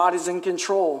means that God is in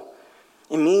control.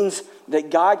 It means that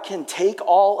God can take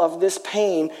all of this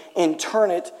pain and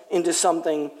turn it into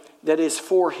something that is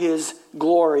for his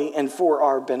glory and for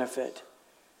our benefit.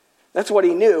 That's what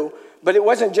he knew, but it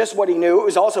wasn't just what he knew, it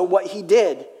was also what he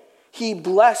did. He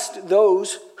blessed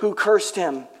those who cursed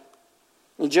him.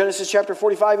 In Genesis chapter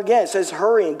 45 again, it says,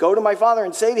 hurry and go to my father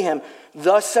and say to him,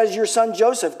 thus says your son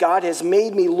Joseph, God has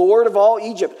made me Lord of all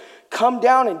Egypt. Come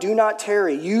down and do not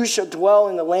tarry. You shall dwell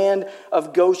in the land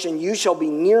of Goshen. You shall be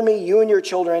near me, you and your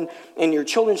children, and your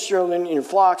children's children, and your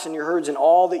flocks and your herds, and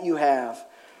all that you have.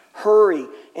 Hurry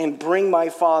and bring my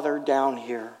father down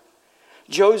here.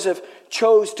 Joseph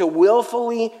chose to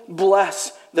willfully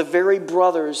bless the very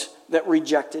brothers that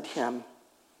rejected him.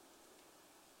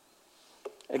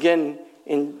 Again,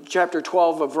 in chapter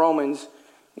 12 of Romans,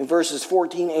 in verses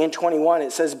 14 and 21,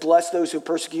 it says, bless those who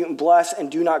persecute and bless and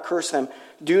do not curse them.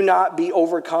 Do not be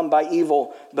overcome by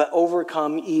evil, but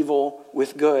overcome evil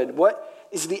with good. What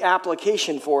is the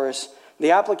application for us?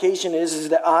 The application is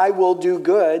that I will do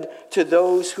good to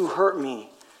those who hurt me.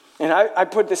 And I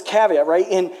put this caveat, right,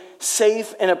 in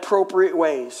safe and appropriate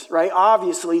ways, right?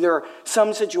 Obviously, there are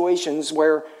some situations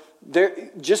where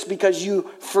just because you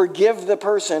forgive the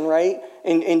person, right,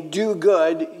 and do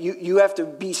good, you have to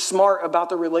be smart about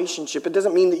the relationship. It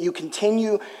doesn't mean that you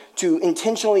continue to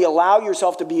intentionally allow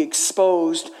yourself to be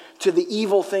exposed to the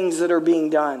evil things that are being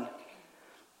done.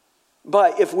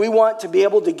 But if we want to be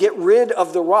able to get rid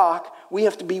of the rock, we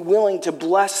have to be willing to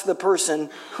bless the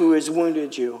person who has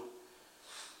wounded you.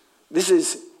 This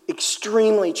is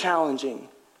extremely challenging.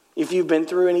 If you've been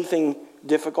through anything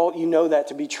difficult, you know that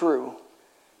to be true.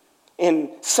 And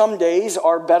some days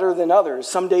are better than others.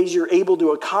 Some days you're able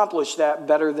to accomplish that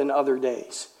better than other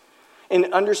days.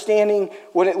 And understanding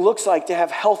what it looks like to have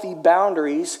healthy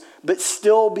boundaries, but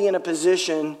still be in a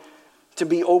position to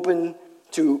be open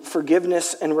to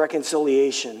forgiveness and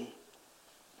reconciliation.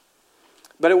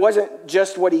 But it wasn't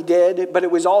just what he did, but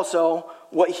it was also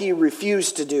what he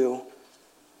refused to do.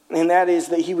 And that is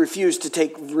that he refused to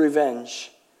take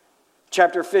revenge.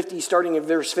 Chapter 50, starting in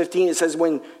verse 15, it says,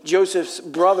 when Joseph's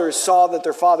brothers saw that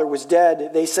their father was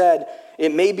dead, they said,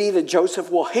 it may be that Joseph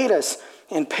will hate us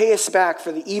and pay us back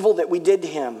for the evil that we did to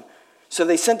him. So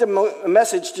they sent a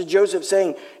message to Joseph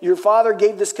saying, your father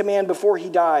gave this command before he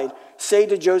died. Say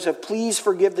to Joseph, please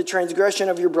forgive the transgression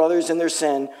of your brothers and their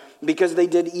sin, because they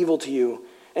did evil to you.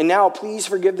 And now please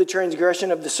forgive the transgression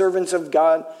of the servants of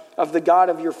God, of the God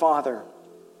of your father.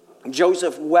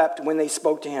 Joseph wept when they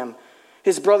spoke to him.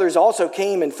 His brothers also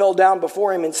came and fell down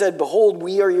before him and said, behold,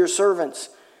 we are your servants.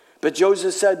 But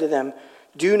Joseph said to them,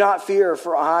 do not fear,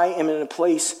 for I am in the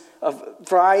place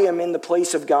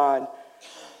of God.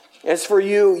 As for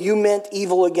you, you meant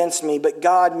evil against me, but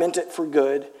God meant it for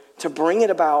good, to bring it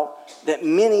about that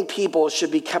many people should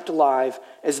be kept alive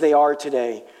as they are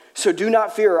today. So do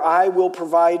not fear, I will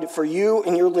provide for you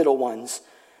and your little ones.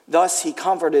 Thus he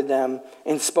comforted them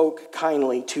and spoke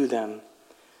kindly to them.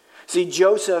 See,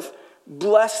 Joseph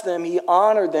blessed them, he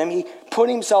honored them, he put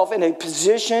himself in a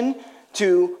position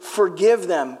to forgive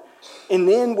them. And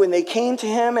then when they came to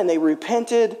him and they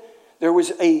repented, there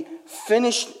was a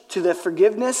finish to the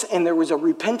forgiveness, and there was a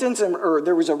repentance, or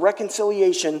there was a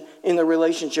reconciliation in the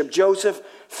relationship. Joseph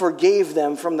forgave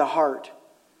them from the heart.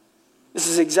 This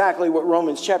is exactly what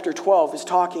Romans chapter 12 is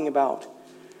talking about.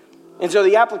 And so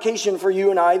the application for you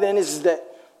and I then is that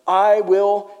I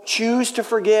will choose to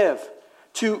forgive,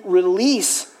 to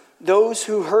release those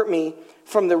who hurt me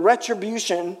from the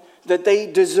retribution that they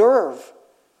deserve,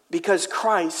 because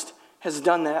Christ has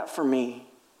done that for me.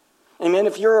 Amen.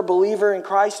 If you're a believer in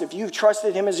Christ, if you've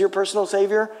trusted him as your personal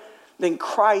Savior, then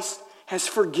Christ has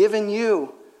forgiven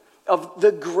you of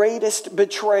the greatest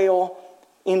betrayal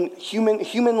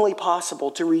humanly possible.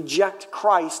 To reject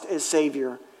Christ as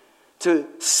Savior, to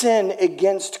sin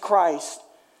against Christ,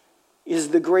 is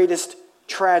the greatest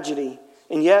tragedy.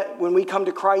 And yet, when we come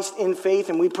to Christ in faith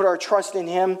and we put our trust in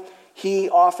him, he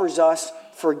offers us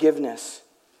forgiveness.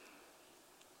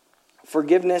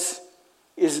 Forgiveness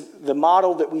is the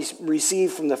model that we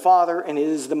receive from the Father, and it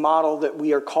is the model that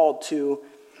we are called to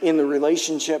in the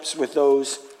relationships with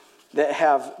those that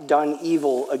have done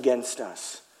evil against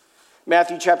us.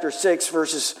 Matthew chapter 6,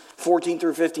 verses 14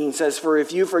 through 15 says, "For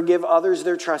if you forgive others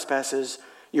their trespasses,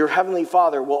 your heavenly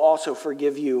Father will also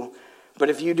forgive you. But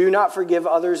if you do not forgive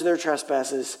others their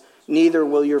trespasses, neither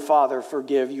will your Father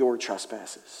forgive your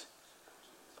trespasses."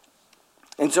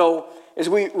 And so, as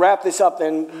we wrap this up,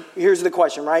 then, here's the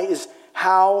question, right? Is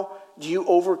how do you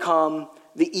overcome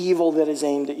the evil that is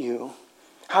aimed at you?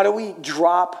 How do we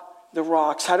drop the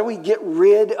rocks? How do we get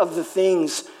rid of the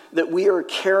things that we are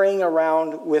carrying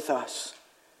around with us?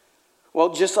 Well,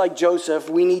 just like Joseph,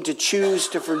 we need to choose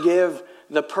to forgive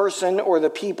the person or the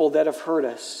people that have hurt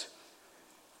us.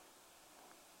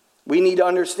 We need to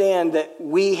understand that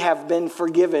we have been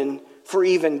forgiven for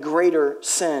even greater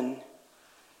sin.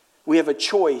 We have a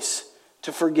choice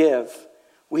to forgive.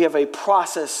 We have a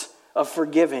process of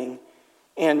forgiving,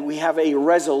 and we have a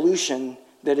resolution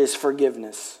that is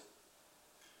forgiveness.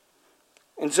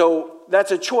 And so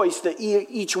that's a choice that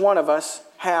each one of us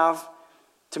have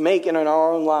to make in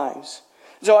our own lives.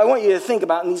 So I want you to think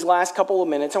about, in these last couple of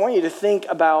minutes, I want you to think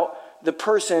about the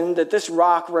person that this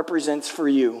rock represents for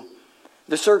you.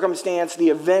 The circumstance, the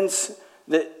events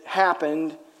that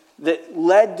happened that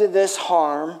led to this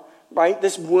harm, right?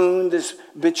 This wound, this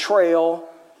betrayal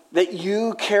that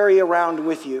you carry around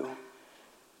with you.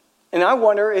 And I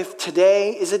wonder if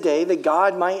today is a day that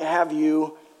God might have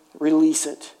you release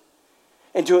it.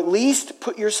 And to at least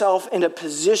put yourself in a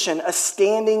position, a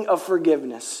standing of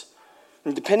forgiveness.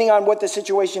 And depending on what the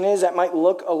situation is, that might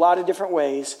look a lot of different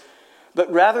ways.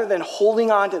 But rather than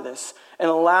holding on to this and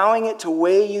allowing it to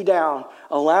weigh you down,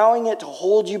 allowing it to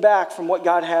hold you back from what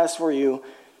God has for you,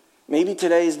 maybe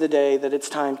today is the day that it's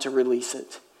time to release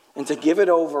it and to give it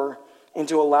over and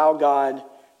to allow God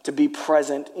to be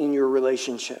present in your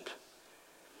relationship.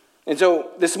 And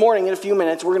so this morning, in a few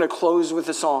minutes, we're going to close with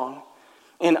a song.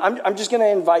 And I'm just going to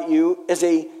invite you as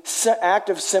an act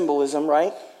of symbolism,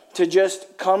 right, to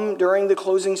just come during the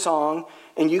closing song,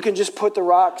 and you can just put the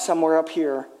rock somewhere up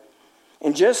here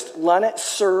and just let it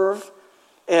serve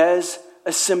as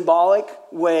a symbolic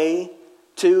way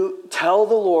to tell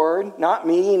the Lord, not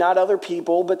me, not other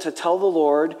people, but to tell the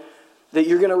Lord that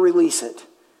you're going to release it,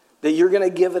 that you're going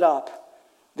to give it up,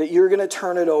 that you're going to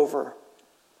turn it over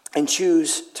and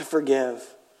choose to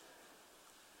forgive.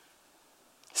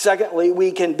 Secondly,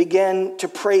 we can begin to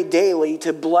pray daily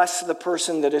to bless the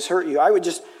person that has hurt you. I would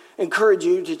just encourage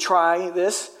you to try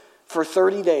this for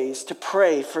 30 days, to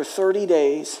pray for 30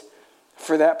 days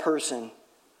for that person.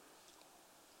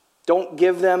 Don't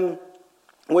give them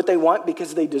what they want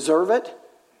because they deserve it,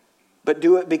 but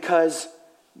do it because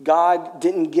God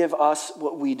didn't give us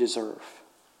what we deserve.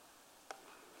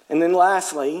 And then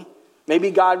lastly,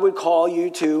 maybe God would call you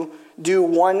to do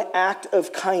one act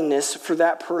of kindness for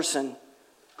that person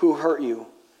who hurt you.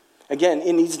 Again,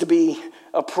 it needs to be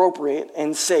appropriate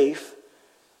and safe,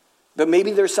 but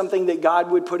maybe there's something that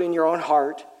God would put in your own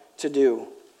heart to do.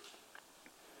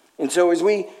 And so as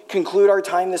we conclude our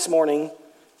time this morning,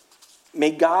 may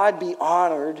God be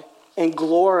honored and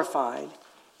glorified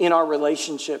in our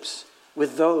relationships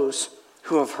with those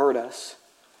who have hurt us.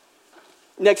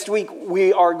 Next week,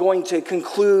 we are going to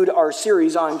conclude our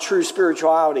series on true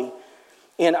spirituality.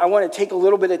 And I want to take a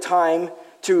little bit of time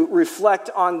to reflect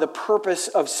on the purpose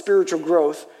of spiritual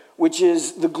growth, which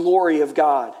is the glory of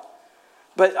God.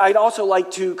 But I'd also like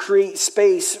to create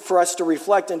space for us to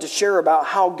reflect and to share about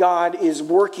how God is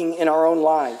working in our own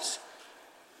lives.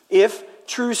 If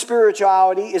true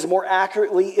spirituality is more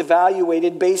accurately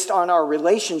evaluated based on our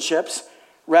relationships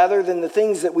rather than the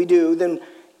things that we do, then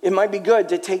it might be good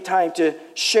to take time to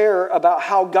share about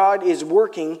how God is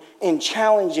working and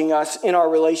challenging us in our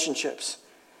relationships.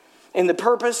 And the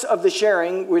purpose of the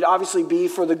sharing would obviously be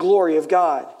for the glory of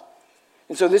God.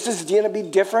 And so this is going to be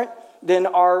different than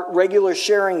our regular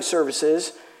sharing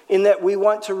services in that we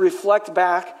want to reflect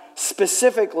back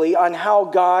specifically on how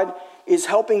God is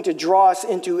helping to draw us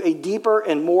into a deeper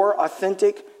and more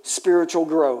authentic spiritual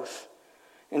growth.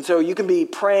 And so you can be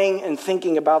praying and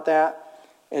thinking about that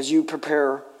as you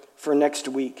prepare for next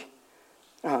week.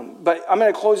 But I'm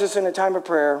going to close this in a time of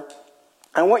prayer.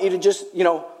 I want you to just,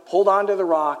 hold on to the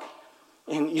rock.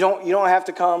 And you don't have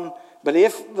to come. But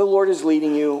if the Lord is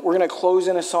leading you, we're going to close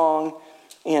in a song.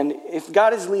 And if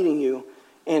God is leading you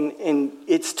and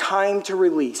it's time to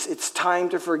release, it's time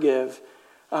to forgive,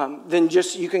 then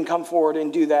just you can come forward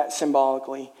and do that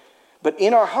symbolically. But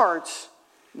in our hearts,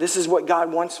 this is what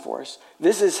God wants for us.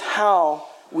 This is how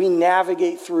we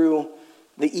navigate through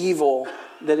the evil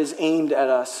that is aimed at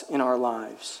us in our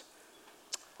lives.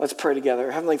 Let's pray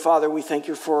together. Heavenly Father, we thank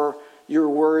you for your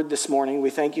word this morning. We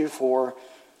thank you for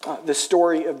the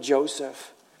story of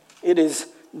Joseph. It is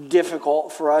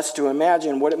difficult for us to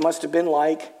imagine what it must have been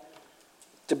like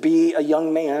to be a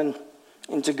young man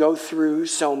and to go through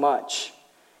so much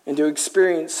and to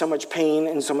experience so much pain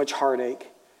and so much heartache.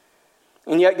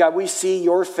 And yet, God, we see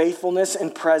your faithfulness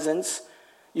and presence,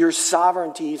 your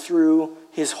sovereignty through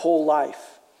his whole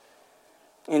life.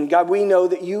 And God, we know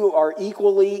that you are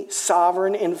equally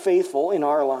sovereign and faithful in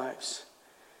our lives.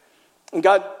 And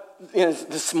God,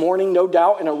 this morning, no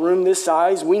doubt, in a room this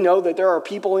size, we know that there are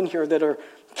people in here that are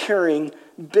carrying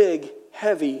big,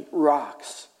 heavy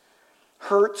rocks.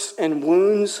 Hurts and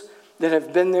wounds that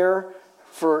have been there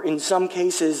for, in some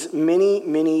cases, many,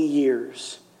 many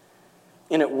years.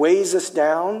 And it weighs us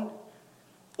down,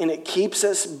 and it keeps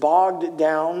us bogged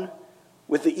down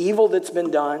with the evil that's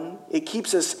been done. It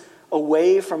keeps us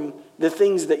away from the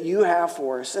things that you have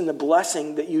for us and the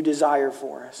blessing that you desire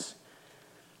for us.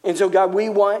 And so, God, we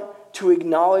want to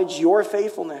acknowledge your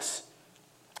faithfulness,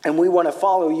 and we want to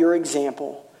follow your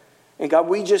example. And God,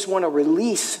 we just want to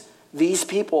release these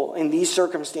people in these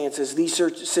circumstances, these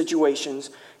situations.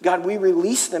 God, we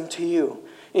release them to you.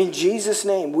 In Jesus'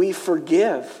 name, we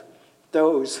forgive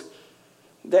those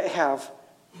that have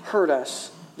hurt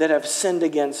us, that have sinned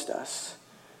against us.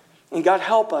 And God,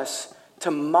 help us to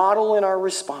model in our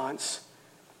response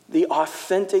the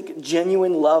authentic,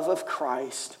 genuine love of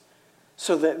Christ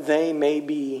so that they may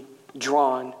be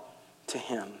drawn to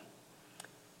him.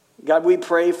 God, we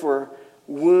pray for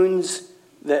wounds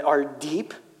that are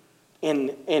deep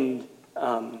and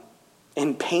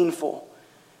painful.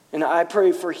 And I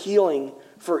pray for healing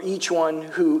for each one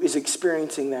who is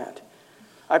experiencing that.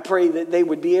 I pray that they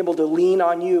would be able to lean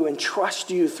on you and trust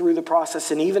you through the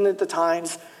process. And even at the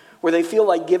times where they feel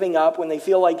like giving up, when they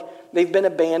feel like they've been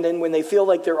abandoned, when they feel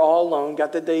like they're all alone,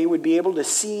 God, that they would be able to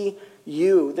see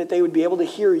you, that they would be able to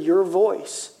hear your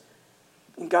voice.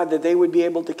 And God, that they would be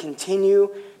able to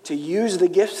continue to use the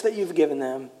gifts that you've given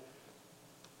them,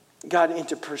 God, and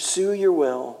to pursue your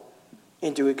will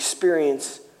and to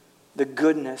experience the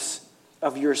goodness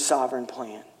of your sovereign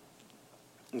plan.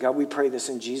 And God, we pray this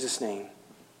in Jesus' name.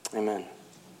 Amen.